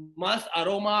मस्त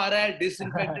aroma आ रहा है,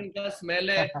 disinfectant का smell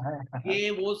है, ये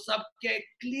वो सब के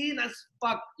clean as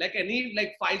fuck, like any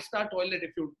like 5-star toilet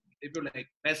if you like,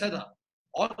 वैसा था.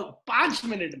 और 5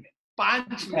 मिनट में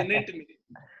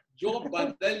जो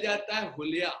बदल जाता है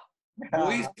हुलिया,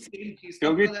 वही सेम चीज,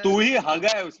 क्योंकि तू ही हगा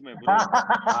है उसमें ब्रो.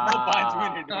 5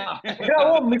 मिनट में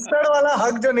वो मिक्सर वाला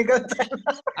हग जो निकलता है.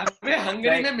 अबे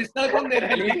हंगरी में मिक्सर कौन दे रहा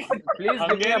है? Please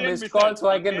give me a missed call so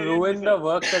I can ruin the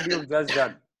work that you've just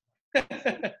done.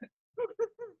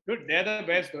 Dude, they're the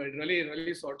best though. It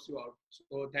really sorts you out.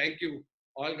 So thank you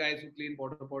all guys who clean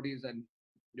porta potties and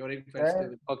during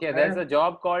festival. Okay, there's a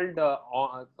job called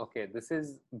okay, this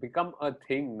has become a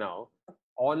thing now.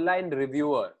 Online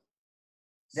reviewer.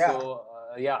 Yeah. So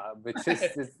which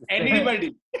is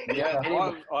Anybody. Yeah,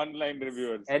 online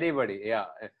reviewers. Anybody, yeah.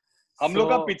 हम लोग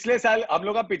का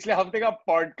पिछले हफ्ते का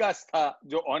podcast था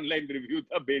जो online review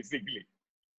था basically.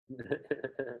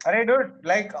 Alright, dude,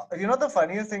 like, you know, the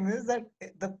funniest thing is that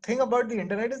the thing about the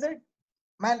internet is that,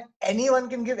 man, anyone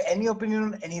can give any opinion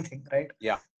on anything, right?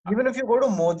 Yeah. Even if you go to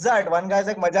Mozart, one guy's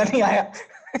like, मजा नहीं आया.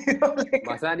 You know, like,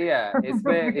 मजा नहीं आया.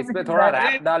 इसमें थोड़ा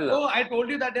rap डालना. Oh, I told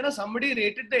you that, you know, somebody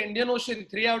rated the Indian Ocean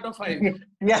 3 out of 5.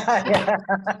 yeah.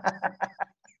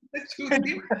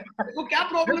 वो क्या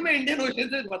प्रॉब्लम है इंडियन ओशन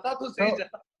से बता तो सही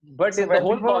जरा. But the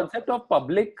whole concept of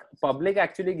public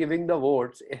actually giving the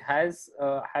votes, it has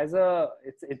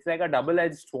it's like a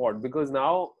double-edged sword, because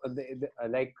now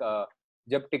like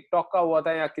जब TikTok का हुआ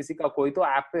था या किसी का कोई तो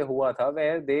ऐप पे हुआ था,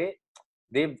 where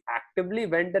they actively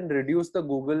went and reduced the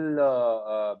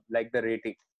Google like the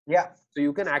rating. Yeah. So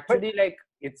you can actually like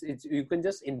it's you can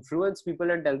just influence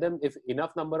people and tell them if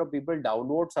enough number of people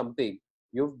download something,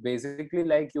 you've basically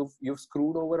like you've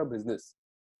screwed over a business.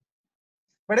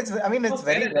 But it's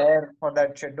very rare for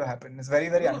that shit to happen. It's very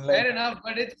unlikely. Fair enough,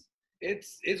 but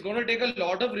it's going to take a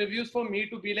lot of reviews for me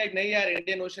to be like, नहीं यार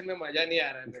Indian Ocean में मजा नहीं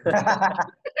आ रहा है.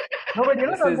 No, but you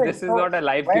know this is not a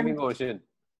life-giving ocean.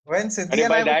 When Siddhi and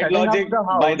by I were setting up the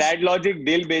house, by that logic,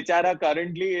 Dil Bechara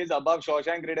currently is above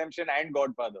Shawshank Redemption and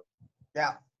Godfather.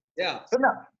 Yeah.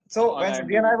 So when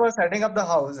Siddhi and I were setting up the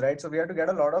house, right? So we had to get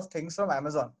a lot of things from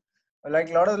Amazon, like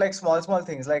a lot of like small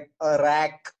things, like a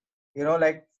rack, you know,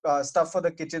 like stuff for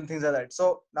the kitchen, things like that.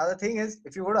 So now the thing is,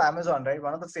 if you go to Amazon, right,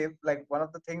 one of the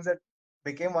things that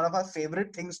became one of our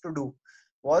favorite things to do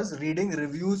was reading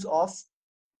reviews of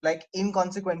like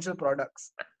inconsequential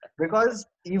products, because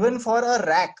even for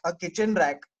a kitchen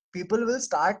rack, people will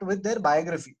start with their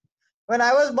biography. When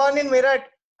I was born in Meerut,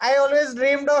 I always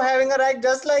dreamed of having a rack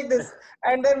just like this,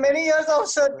 and then many years of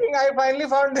searching, I finally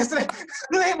found this rack.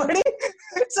 Like, buddy,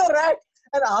 it's a rack.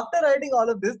 And after writing all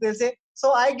of this, they'll say,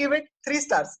 so I give it 3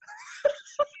 stars.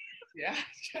 Yeah,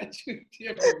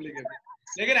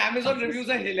 लेकिन Amazon reviews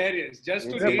are hilarious. Just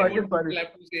to read what people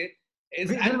have to say.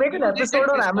 We'll make an episode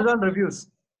on Amazon reviews.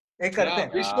 We should.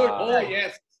 Oh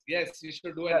yes, we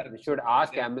should do it. We should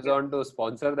ask Amazon to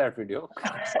sponsor that video.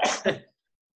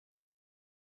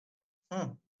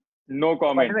 No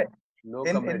comment. No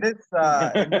in comment.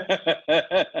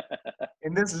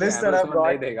 In this list that I've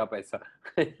got,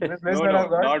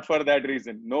 Not for that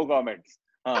reason. No comments.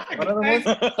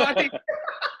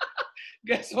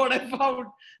 Guess what I found?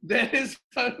 There is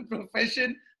a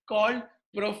profession called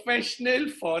professional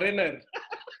foreigner.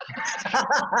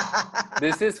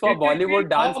 This is for Bollywood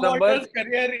dance numbers.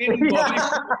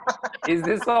 Is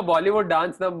this for Bollywood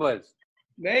dance numbers?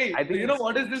 No, you know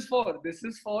what is this for? This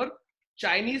is for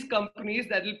Chinese companies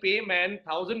that will pay man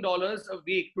 $1,000 a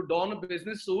week to don a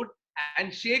business suit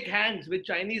and shake hands with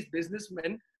Chinese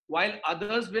businessmen, while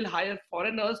others will hire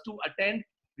foreigners to attend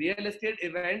real estate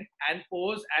events and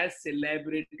pose as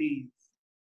celebrities.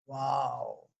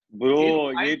 Wow.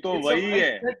 Bro, ये तो वही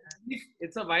है.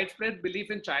 It's a widespread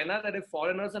belief in China that if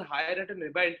foreigners are hired at an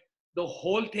event, the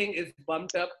whole thing is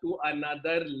bumped up to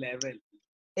another level.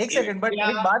 एक second, but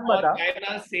एक बात बता.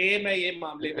 China same है ये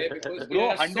मामले में, because bro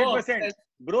 100%.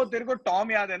 Bro, तेरे को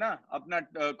Tom याद है ना, अपना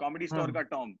comedy store का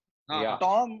Tom. Yeah.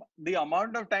 Tom, the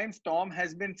amount of times Tom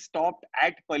has been stopped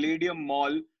at Palladium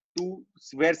Mall to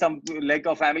where some like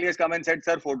a family has come and said,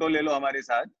 "Sir, photo le lo हमारे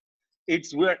साथ."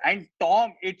 It's weird, and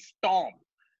Tom, it's Tom.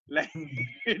 Like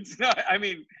it's not. I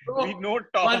mean, we know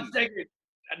Tom. 1 second.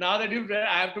 Now that you've read,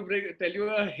 I have to tell you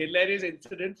a hilarious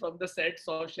incident from the sets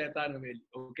of Shaitan Haveli.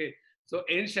 Okay, so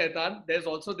in Shaitan, there's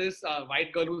also this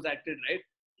white girl who's acted, right?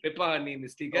 Pippa, her name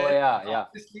is. Oh yeah.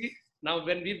 Obviously, now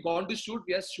when we've gone to shoot,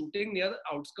 we are shooting near the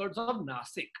outskirts of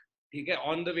Nasik. Okay,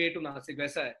 on the way to Nasik.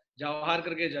 वैसा है, जवाहर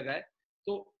करके जगह है.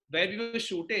 So where we were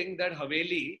shooting that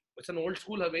Haveli, it's an old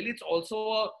school Haveli. It's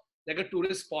also like a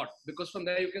tourist spot, because from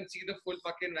there you can see the full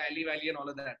fucking valley and all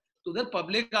of that. So the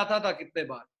public आता था कितने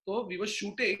बार. So we were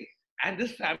shooting and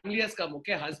this family has come.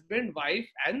 Okay, husband, wife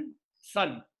and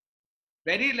son.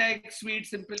 Very like sweet,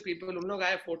 simple people. उन लोग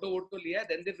आए, photo वोटो लिया.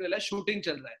 Then they realize shooting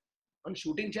चल रहा है. On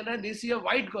shooting चल रहा है, they see a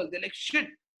white girl. They're like, shit,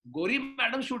 गोरी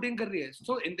मैडम shooting कर रही है.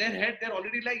 So in their head they're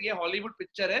already like, ये Hollywood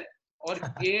picture है और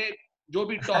ये जो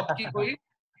भी top की कोई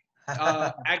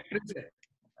actress है.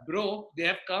 Bro, they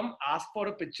have come ask for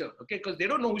a picture, okay? Because they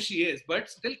don't know who she is, but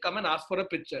still come and ask for a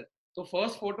picture. So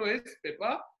first photo is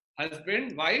Pippa,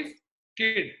 husband, wife,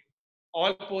 kid,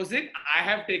 all posing. I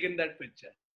have taken that picture.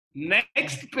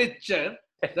 Next picture,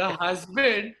 the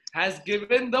husband has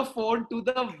given the phone to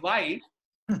the wife.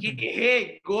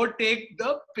 Hey, go take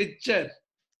the picture.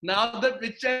 Now the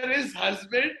picture is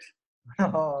husband,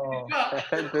 Pippa,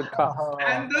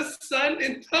 and the son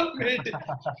in the middle.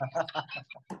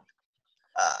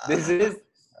 This is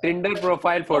Tinder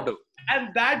profile photo.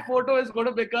 And that photo is going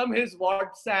to become his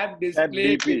WhatsApp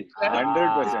display. DP,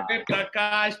 100%.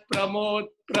 Prakash, Pramod,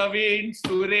 Praveen,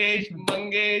 Suresh,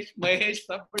 Mangesh, Mahesh,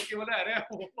 सब कुछ बोला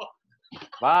अरे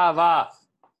Wow.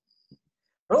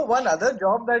 Bro, one other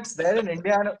job that's there in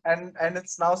India and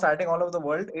it's now starting all over the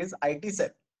world is IT cell.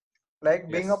 Like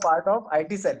being a part of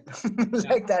IT cell.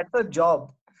 Like that's a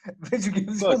job which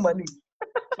gives you money.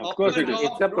 Of course it is.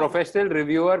 It's a professional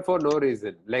reviewer for no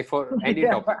reason, like for any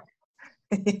topic.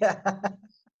 Yeah.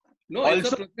 No,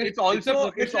 Also, it's a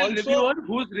professional reviewer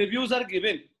whose reviews are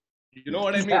given. You know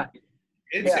what I mean? Yeah.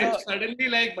 It's suddenly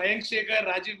like Mayank Shekhar,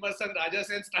 Rajiv Basan, Raja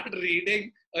Sen start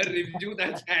reading a review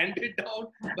that's handed down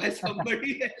by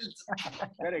somebody else.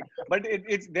 Correct. But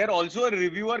it's they're also a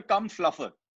reviewer come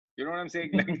fluffer. You know what I'm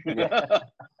saying? Like,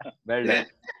 Well done.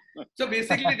 So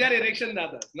basically, they're erection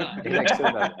dadas. Nah. Election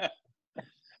dada.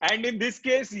 and in this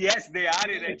case, yes, they are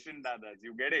erection dadas.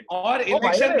 You get it? Or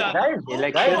election dada. Guys,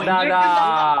 Election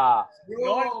dada.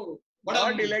 Bro.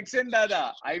 Not election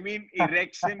dada. I mean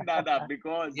erection dada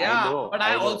because Yeah, I know, but I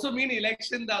I know. also mean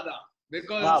election dada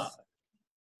because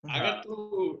agar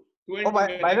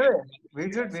by the way,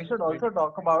 we should also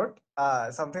talk about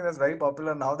something that's very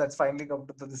popular now that's finally come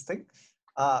to this thing.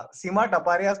 Seema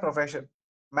Taparia's profession,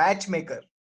 matchmaker.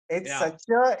 It's such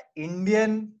a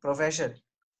Indian profession,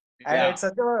 and it's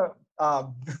such a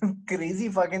crazy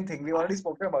fucking thing. We already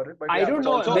spoken about it, but I don't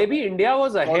know. also- Maybe India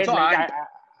was ahead. also Like,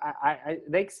 I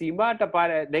like Seema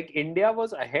Taparia. Like India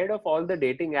was ahead of all the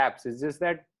dating apps. It's just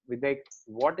that with like,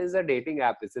 what is a dating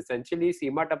app? It's essentially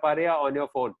Seema Taparia on your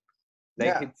phone.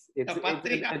 Like Yeah.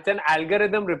 it's an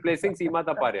algorithm replacing Seema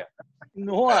Taparia.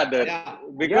 no other. Yeah.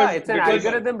 Because It's an because,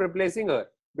 algorithm replacing her.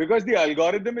 because the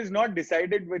algorithm is not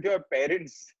decided with your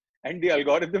parents, and the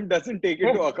algorithm doesn't take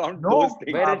into account no. those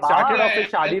things. Where it started off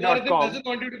with Algorithm Shadi.com. doesn't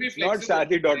want you to be Not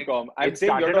flexible. Shadi.com. I'm It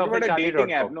saying you're started talking off with about a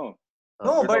dating app, Shadi.com. no?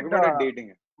 No, You're but talking about a dating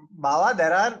app. Baba,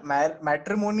 there are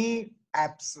matrimony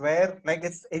apps where like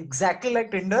it's exactly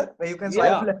like Tinder, where you can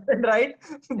swipe left and right,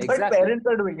 but Exactly. parents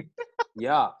are doing it.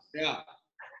 Yeah. Yeah.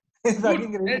 It's Dude,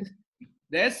 fucking crazy.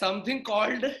 there's something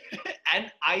called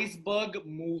an iceberg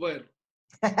mover.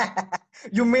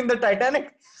 You mean the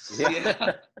Titanic?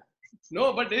 Yeah.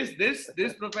 No, but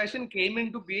this profession came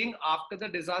into being after the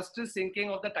disastrous sinking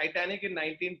of the Titanic in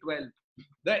 1912.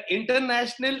 The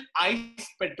International Ice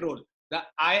Patrol, the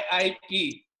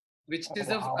IIP, which is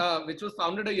which was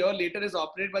founded a year later, is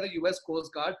operated by the US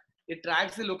Coast Guard. It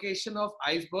tracks the location of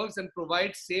icebergs and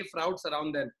provides safe routes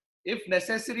around them. If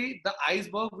necessary, the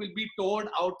iceberg will be towed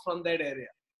out from that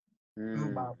area.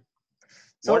 Wow.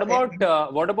 So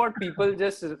what about people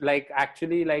just like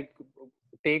actually like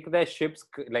take their ships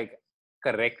like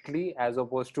correctly as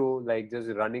opposed to like just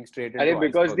running straight into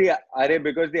because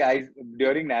icebergs? the ice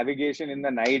during navigation in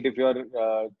the night, if you're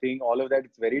thing all of that,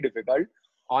 it's very difficult.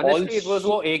 Honestly, it was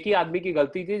वो एक ही आदमी की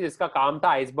गलती थी जिसका काम था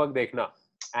iceberg देखना,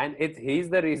 and he's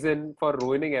the reason for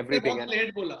ruining everything. बहुत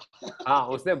लेट बोला. हाँ,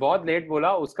 उसने बहुत लेट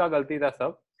बोला, उसका गलती था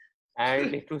सब,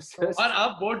 and it was just. और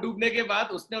अब बोट डूबने के बाद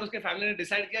उसने और उसके फैमिली ने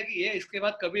डिसाइड किया कि ये इसके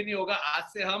बाद कभी नहीं होगा, आज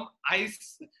से हम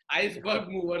आइसबर्ग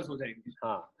मूवर्स हो जाएंगे.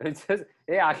 हाँ, it's just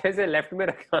ये आगे से लेफ्ट में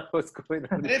रखा उसको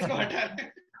इधर. इसको हटा.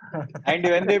 And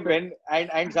when they went,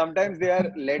 and sometimes they are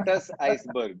let us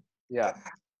iceberg. Yeah.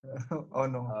 Oh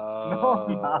no.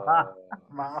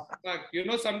 Fuck, you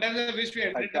know, sometimes I wish we I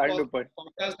ended can't do the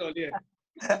podcast earlier.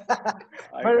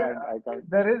 I can't.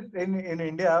 There is in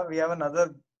India, we have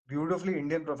another beautifully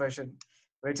Indian profession,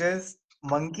 which is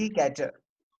monkey catcher.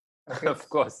 Okay? Of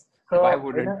course. So Why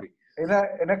wouldn't we?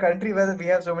 in a country where we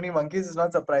have so many monkeys, it's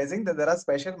not surprising that there are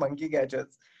special monkey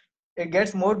catchers. It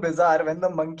gets more bizarre when the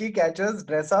monkey catchers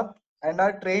dress up and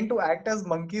are trained to act as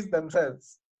monkeys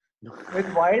themselves.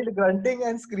 With wild grunting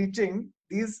and screeching,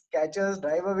 these catchers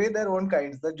drive away their own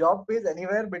kinds. The job pays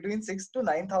anywhere between 6,000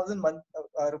 to 9,000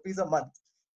 rupees a month.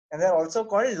 And they're also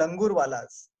called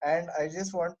langurwalas. And I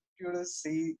just want you to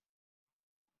see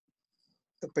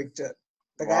the picture.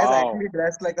 The guy is actually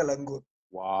dressed like a langur.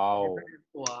 Wow.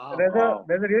 Wow.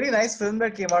 There's a really nice film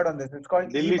that came out on this. It's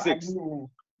called Delhi Eve 6. Agnew.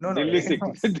 No, Delhi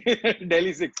 6.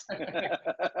 Delhi 6.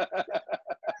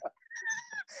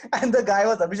 And the guy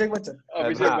was Abhishek Bachchan.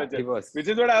 Abhishek He Bachchan. was. Which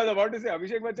is what I was about to say.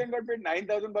 Abhishek Bachchan got paid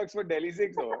 $9,000 for Delhi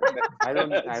 6. I don't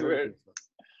weird.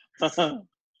 think so.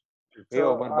 Way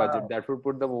over budget. That would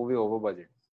put the movie over budget.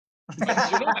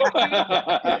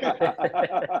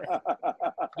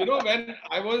 You know, when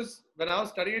I was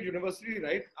studying at university,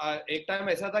 right? एक time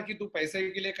ऐसा था कि तू पैसे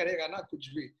के लिए करेगा ना कुछ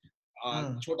भी,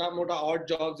 छोटा मोटा odd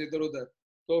jobs इधर उधर.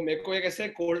 तो मेरे को एक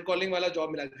ऐसे cold calling वाला job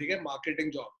मिला, ठीक है,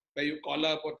 marketing job. Where you call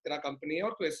up और तेरा company है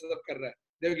और तू ऐसा सब कर रहा है.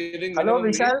 They were giving Hello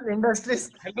Vishal Industries.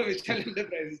 Hello Vishal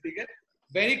Enterprises, ठीक है.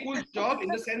 very cool job in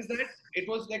the sense that it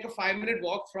was like a 5-minute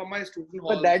walk from my student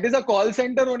hall. But that is a call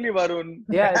center only, Varun.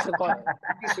 Yeah, it's a call.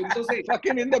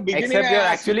 Fucking in the beginning. Except you're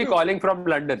actually calling from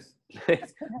London,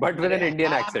 but with an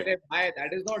Indian accent.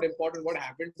 That is not important. What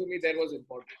happened to me there was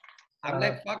important. I'm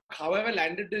like, fuck, how have I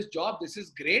landed this job? This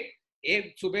is great.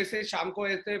 एक सुबह से शाम को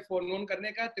ऐसे phone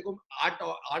करने का तेरे को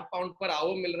 8 pound per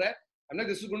hour मिल रहा है. I'm like,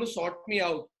 this is going to sort me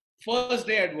out. First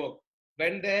day at work,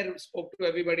 went there, spoke to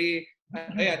everybody.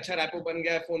 Hey, अच्छा रैपो बन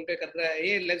गया है, फोन पे कर रहा है.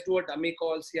 Hey, let's do a dummy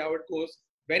call, see how it goes.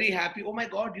 Very happy. Oh my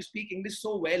God, you speak English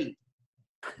so well.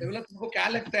 मतलब तुमको क्या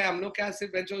लगता है हम लोग क्या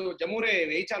सिर्फ जो जमूरे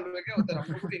यही चालू है क्या उधर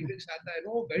हम लोग को इंग्लिश आता है.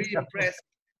 No, very impressed.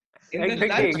 I think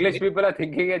the English people are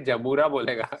thinking that Jamura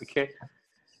bolega. Okay.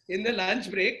 In the lunch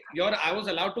break, I was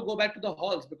allowed to go back to the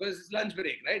halls because it's lunch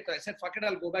break, right? So I said, fuck it,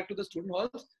 I'll go back to the student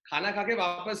halls. खाना खा के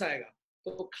वापस आएगा.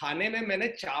 तो खाने में मैंने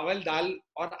चावल, दाल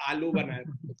और आलू बनाया.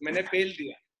 मैंने पेल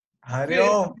दिया.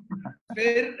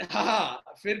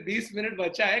 फिर 20 मिनट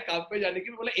बचा है काम पे जाने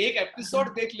की. बोला एक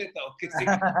एपिसोड देख लेता हूँ किसी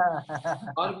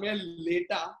का. और मैं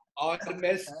लेटा और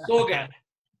मैं सो गया.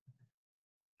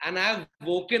 And I've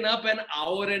woken up an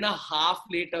hour and a half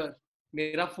later.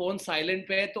 मेरा फोन साइलेंट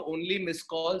पे है तो only missed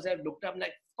calls. I've looked up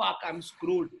like fuck, I'm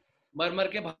screwed. मर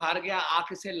के बाहर गया,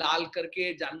 आंख से लाल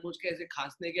करके जानबूझ के ऐसे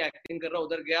खांसने की एक्टिंग कर रहा.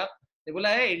 उधर गया, ने बोला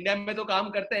है इंडिया में तो काम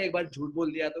करता है, एक बार झूठ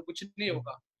बोल दिया तो कुछ नहीं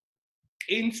होगा.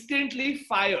 Instantly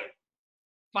fired.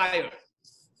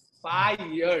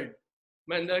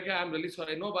 मैं अंदर क्या, I'm really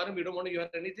sorry. No, Varun, we don't want to hear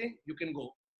anything. You can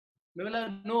go. मैं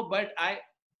बोला no, but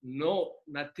no,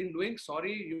 nothing doing.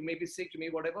 Sorry, you may be sick, you may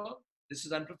whatever. This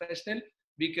is unprofessional.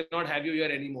 We cannot have you here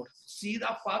anymore. See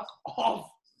the fuck off.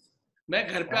 मैं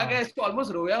घर पे आ गया, इसको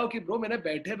almost रोया हो कि bro मैंने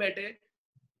बैठे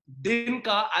दिन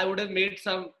का I would have made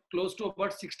some close to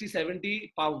about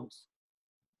 60-70 pounds.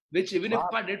 Which even if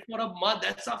I did for a month,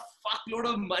 that's a fuckload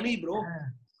of money, bro.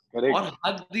 Correct. और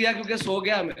हक दिया क्योंकि सो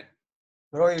गया मैं.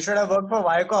 Bro, you should have worked for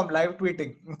Viacom live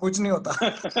tweeting. कुछ नहीं होता.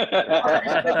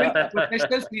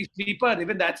 Professional sleeper,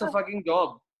 even that's a fucking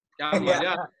job. क्या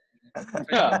मजा.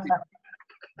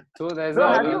 So there's Bro,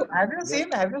 have you seen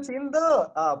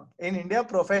the in India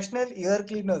professional ear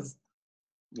cleaners?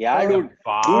 Yeah, dude.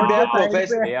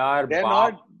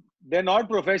 They're not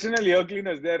professional ear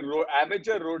cleaners. They're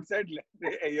amateur roadside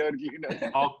ear cleaners.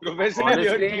 Professional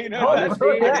ear cleaners.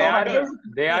 Honestly,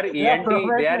 they are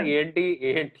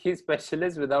ENT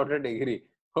specialists without a degree.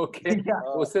 Okay.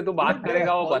 उससे तू बात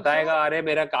करेगा, वो बताएगा, अरे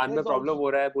मेरा कान में problem हो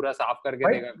रहा है, पूरा साफ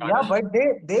करके देगा कान. Yeah, but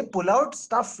they pull out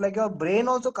stuff like your brain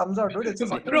also comes out, dude. It's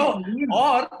bro,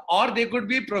 or they could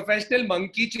be professional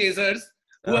monkey chasers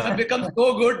who have become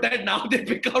so good that now they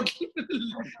pick out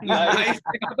nice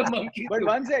the monkeys. But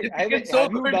one sec, have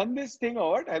you done this thing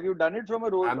or what? Have you done it from a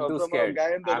road? I'm too scared.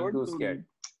 I'm too scared.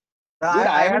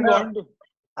 Dude, I haven't gone to.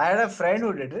 I had a friend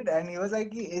who did it, and he was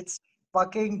like, "It's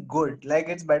fucking good. Like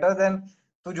it's better than."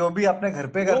 तो जो भी अपने घर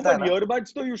पे करता है ना.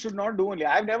 Earbuds तो you should not do only.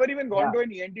 I've never even gone to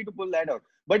an ENT to pull that out.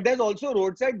 But there's also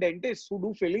roadside dentists who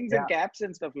do fillings and caps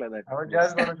and stuff like that. I was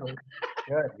just gonna show you.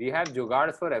 We have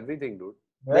jugards for everything, dude.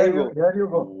 There you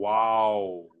go.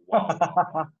 Wow.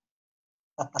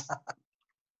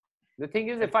 The thing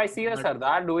is, if I see a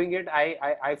Sardar doing it,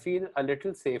 I feel a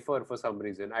little safer for some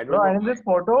reason. I don't know. And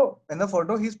in the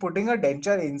photo, he's putting a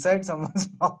denture inside someone's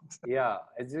mouth. Yeah,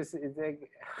 it's like.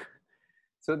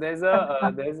 So there's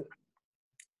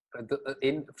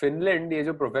in Finland, ये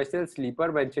जो professional sleeper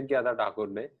mention किया था ठाकुर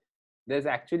ने, there's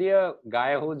actually a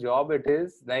guy whose job it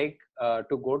is like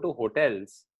to go to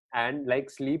hotels and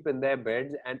like sleep in their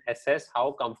beds and assess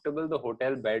how comfortable the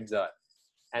hotel beds are,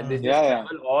 and they just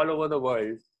travel all over the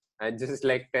world and just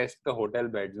like test the hotel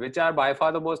beds, which are by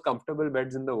far the most comfortable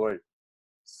beds in the world.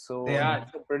 So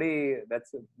it's a pretty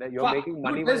you're making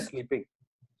money while sleeping.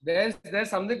 There's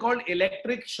something called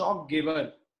electric shock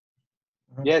giver.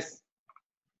 Yes.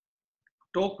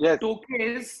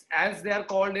 Toques, as they are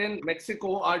called in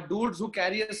Mexico, are dudes who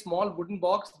carry a small wooden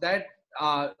box that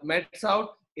mets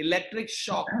out electric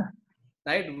shock.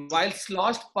 Right? While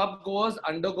sloshed pub goers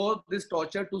undergo this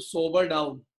torture to sober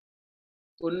down.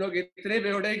 So you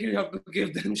have to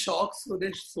give them shocks so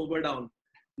they sober down.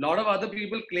 A lot of other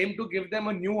people claim to give them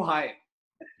a new high.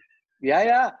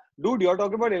 Yeah. Dude, you're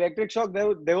talking about electric shock.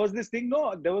 There was this thing,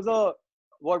 no? There was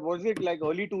what was it, like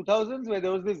early 2000s, where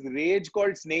there was this rage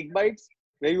called snake bites,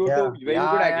 where you could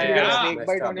actually get a snake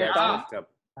bite on your tongue.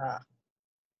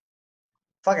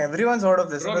 Fuck, everyone's heard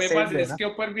of this. Bro, मेरे पास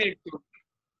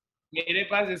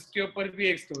इसके ऊपर भी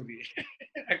एक story है.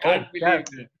 I can't believe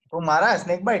it. तो मारा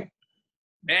snake bite?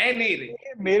 मैं नहीं रे.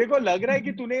 मेरे को लग रहा है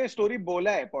कि तूने ये story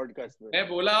बोला है podcast में. मैं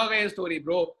बोला होगा ये story,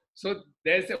 bro. So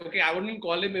there's I wouldn't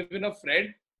call him even a friend.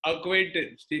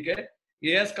 Acquaintance, ठीक है.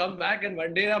 he has come back and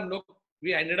one day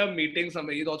we ended up meeting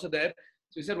somewhere. He's also there.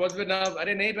 So he said, what's been up?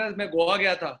 अरे नहीं बस मैं गोवा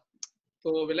गया था.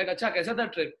 तो we're like, अच्छा कैसा था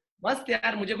ट्रिप? मस्त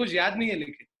यार, मुझे कुछ याद नहीं है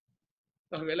लेकिन.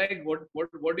 तो we're like,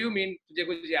 what do you mean तुझे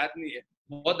कुछ याद नहीं है?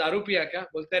 बहुत दारू पिया क्या?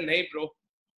 बोलते हैं नहीं ब्रो.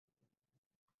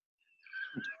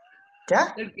 क्या?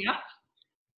 क्या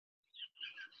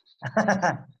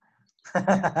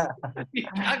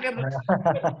कर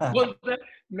रहा? बोलते हैं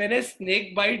मैंने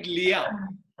स्नेक बाइट लिया.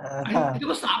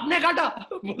 तुझको सांप ने काटा?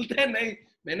 बोलते हैं नहीं,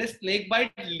 मैंने स्नेक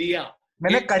बाइट लिया.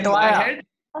 मैंने कटवाया.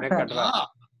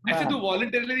 ऐसे तू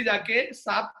वॉलंटरली जाके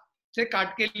सांप से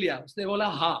काट के लिया? उसने बोला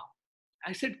हाँ.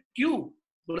 I said क्यों?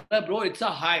 बोला bro it's a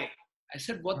high. I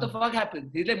said what the fuck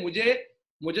happened? इसलिए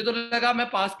मुझे तो लगा मैं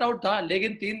पास्ड आउट था,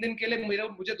 लेकिन 3 दिन के लिए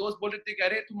मुझे दोस्त बोल रहे थे कि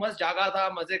अरे तू मस्त जागा था,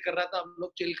 मजे कर रहा था, हम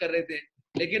लोग चिल कर रहे थे,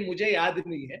 लेकिन मुझे याद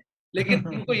नहीं है. लेकिन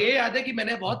उनको ये याद है कि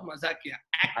मैंने बहुत मजा किया.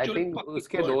 I think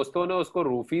उसके दोस्तों ने उसको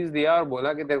रूफीज दिया और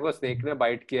बोला कि तेरे को स्नेक ने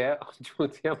बाइट किया है,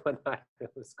 चूतिया बना है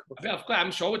उसको. अबे of course I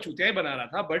am sure वो चूतिया ही बना रहा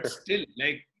था, but still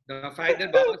like the fact that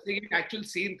बाबा सिंह एक एक्चुअल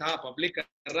सीन था, पब्लिक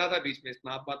कर रहा था बीच में,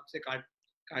 स्नैप बात से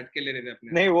काट के ले रहे थे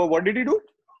अपने. नहीं वो what did he do?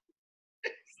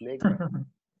 Snake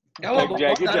क्या वो बहुत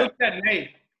दारू पिया? नहीं,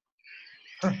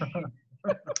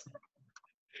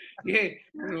 ये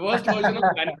वर्स्ट वर्जन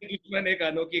ऑफ गाने दुश्मन एक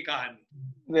अनोखी कहानी.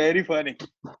 Very funny.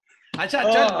 अच्छा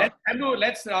चल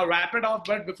let's wrap it off,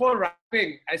 but before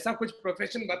wrapping ऐसा कुछ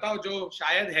प्रोफेशन बताओ जो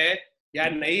शायद है या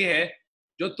नहीं है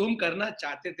जो तुम करना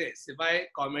चाहते थे सिवाय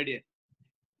कॉमेडियन.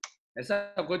 ऐसा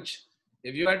कुछ,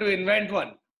 if you had to invent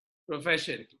one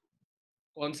profession,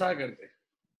 कौन सा करते?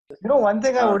 You know, one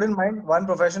thing I wouldn't mind, one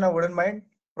profession I wouldn't mind,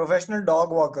 professional dog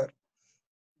walker,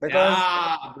 because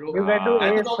you get to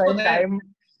spend time.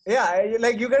 Yeah,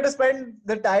 you get to spend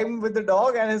the time with the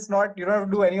dog, and it's not, you don't have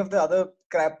to do any of the other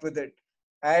crap with it.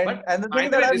 And the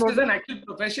thing that I've noticed, this is an actual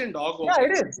profession, dog walker. Yeah,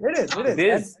 it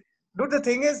is. Dude, the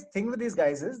thing with these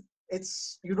guys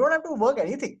is, you don't have to work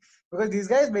anything, because these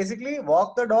guys basically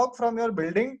walk the dog from your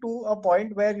building to a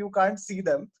point where you can't see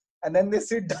them, and then they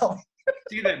sit down.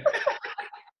 See them.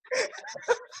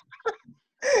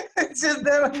 It's just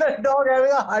them and the dog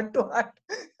having a heart-to-heart.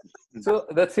 So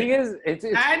the thing is, it's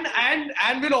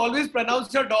and will always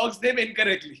pronounce your dog's name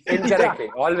incorrectly. Incorrectly,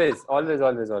 always.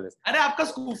 अरे आपका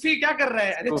स्कूफी क्या कर रहा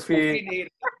है? अरे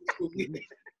स्कूफी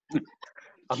नहीं.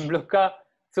 हम लोग का.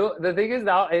 So the thing is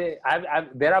now,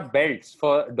 there are belts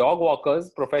for dog walkers,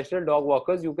 professional dog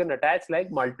walkers. You can attach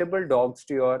like multiple dogs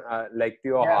to your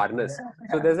harness.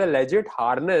 So there's a legit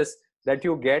harness that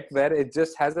you get where it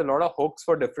just has a lot of hooks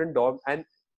for different dogs, and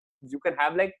you can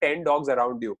have like 10 dogs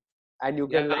around you, and you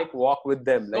can like walk with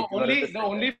them. Like the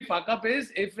only fuck up is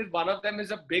if one of them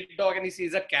is a big dog and he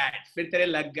sees a cat. फिर तेरे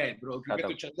लग गए bro.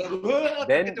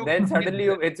 Then suddenly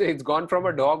it's gone from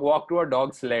a dog walk to a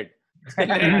dog sled.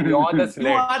 You're the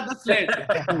sled. You are the sled.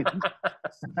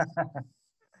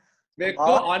 मेरे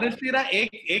को honestly ना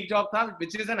एक job था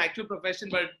which is an actual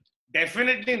profession but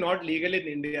definitely not legal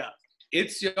in India.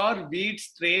 It's your weed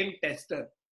strain tester.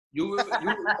 You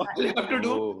all you have to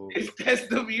do is test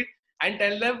the weed and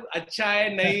tell them अच्छा है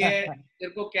नहीं है,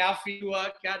 तेरे को क्या feel हुआ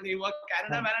क्या नहीं हुआ.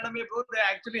 Canada में bro they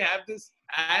actually have this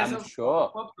as a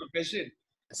profession.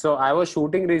 So I was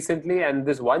shooting recently, and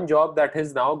this one job that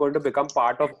is now going to become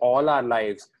part of all our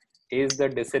lives is the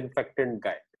disinfectant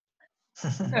guy.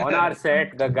 On our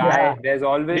set, the guy, there's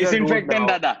always disinfectant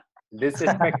dada.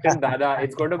 Disinfectant dada.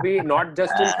 It's going to be not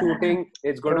just in shooting,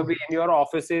 it's going to be in your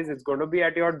offices, it's going to be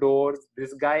at your doors.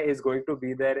 This guy is going to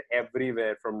be there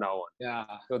everywhere from now on. Yeah.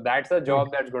 So that's a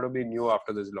job that's going to be new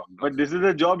after this lockdown. But this is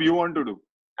a job you want to do.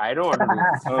 I don't want to do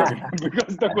this. Okay.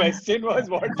 Because the question was,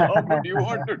 what job would you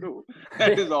want to do?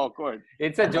 That is awkward.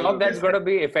 It's a job that's going to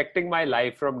be affecting my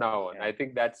life from now on. I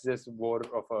think that's just more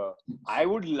of a... I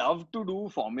would love to do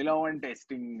Formula 1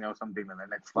 testing or something like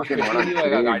that. Fucking what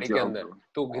a great job.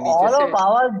 All of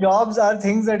our jobs are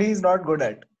things that he's not good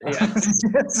at. Yeah.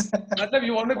 Matlab,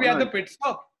 you want to be at the pit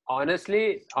stop?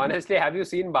 Honestly, have you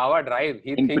seen Baba drive?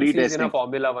 He thinks he's in a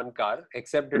Formula 1 car,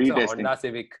 except it's a Honda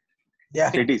Civic.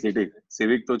 City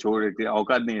civic तो छोड़ रही थी,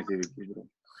 औकात नहीं है civic की bro.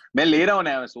 मैं ले रहा हूँ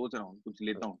नया, मैं सोच रहा हूँ कुछ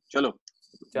लेता हूँ. चलो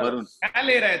वरुण, क्या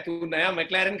ले रहा है तू? नया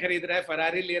मैक्लारेन खरीद रहा है,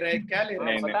 फरारी ले रहा है, क्या ले रहा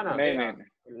है? पता ना. नहीं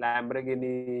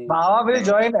Lamborghini. Baba will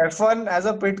join F1 as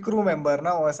a pit crew member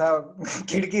ना, वैसा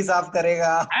खिड़की साफ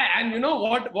करेगा. And you know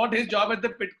what his job at the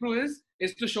pit crew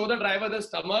is to show the driver the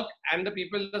stomach and the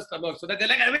people the stomach, so that they're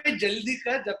like, अरे जल्दी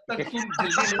कर, जब तक तुम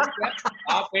जल्दी नहीं कर,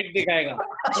 आप पेट दिखाएगा.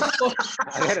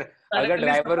 अगर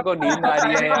ड्राइवर को नींद आ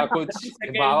रही है या कुछ,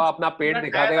 बाबा अपना पेट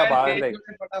दिखा देगा बाहर से.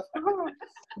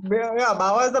 Yeah,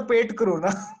 Baba is the pet crew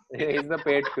ना. He is the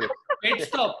pet crew. Pit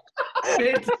stop.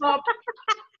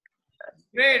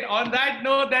 Great. On that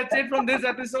note, that's it from this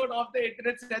episode of the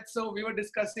Internet Said So. We were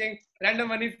discussing random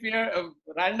funny fear,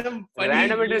 random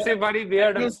interesting, funny,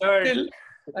 weird, absurd,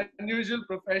 unusual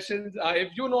professions.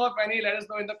 If you know of any, let us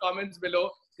know in the comments below.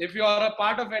 If you are a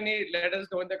part of any, let us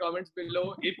know in the comments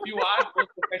below. If you are those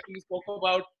professions we spoke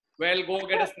about, well, go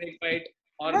get a snake bite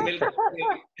or milk a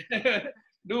snake.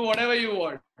 Do whatever you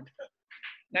want.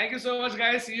 Thank you so much,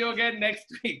 guys. See you again next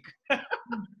week.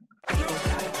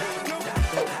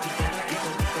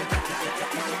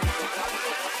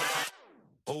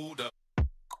 Hold up.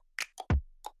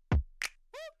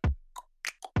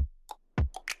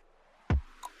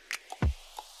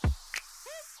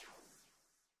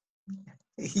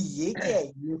 ये क्या है?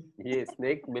 ये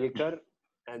snake milker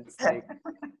and snake